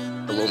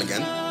 Alone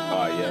Again.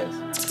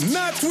 Yes.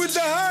 Not with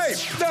the hype.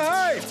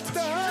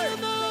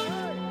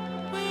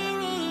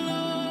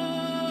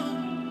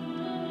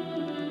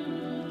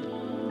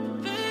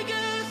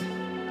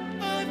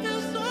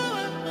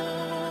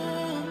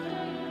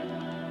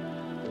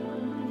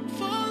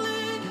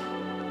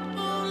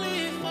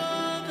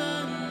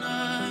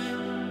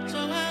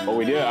 Oh,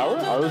 we did an hour?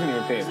 I wasn't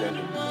even paying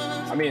attention.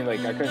 I mean, I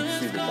couldn't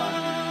see the time.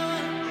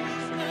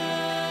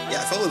 Yeah,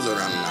 I thought it was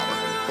around an hour.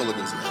 I thought it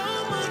was an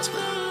hour. That's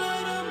good.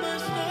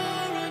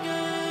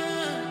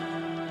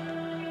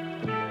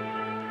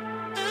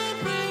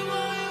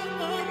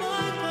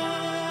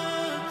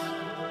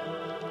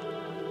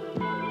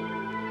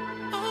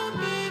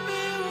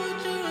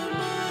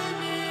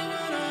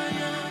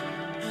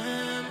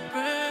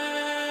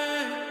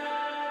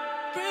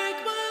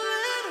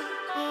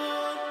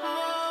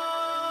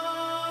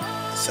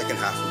 Second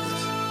half of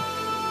this.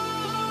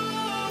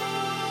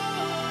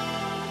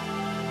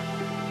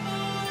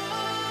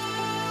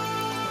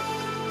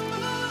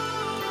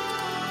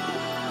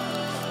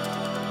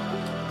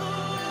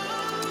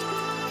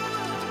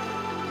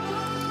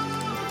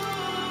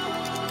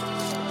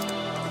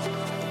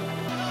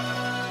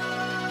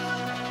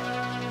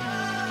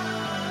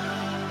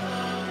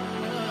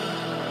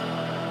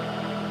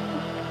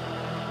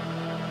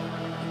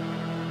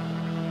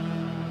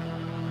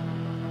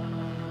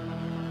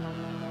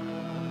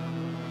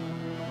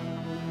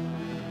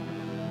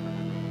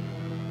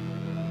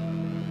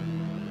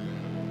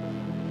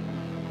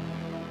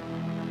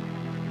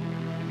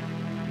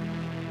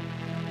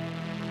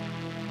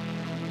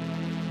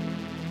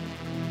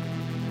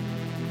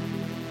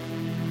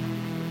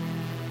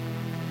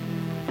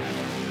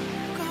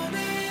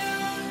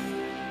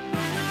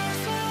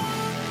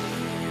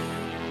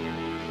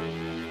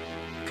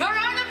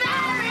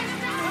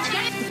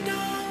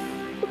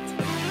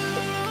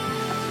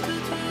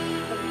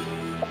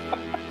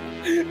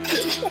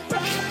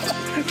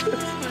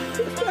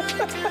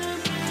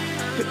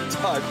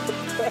 Todd.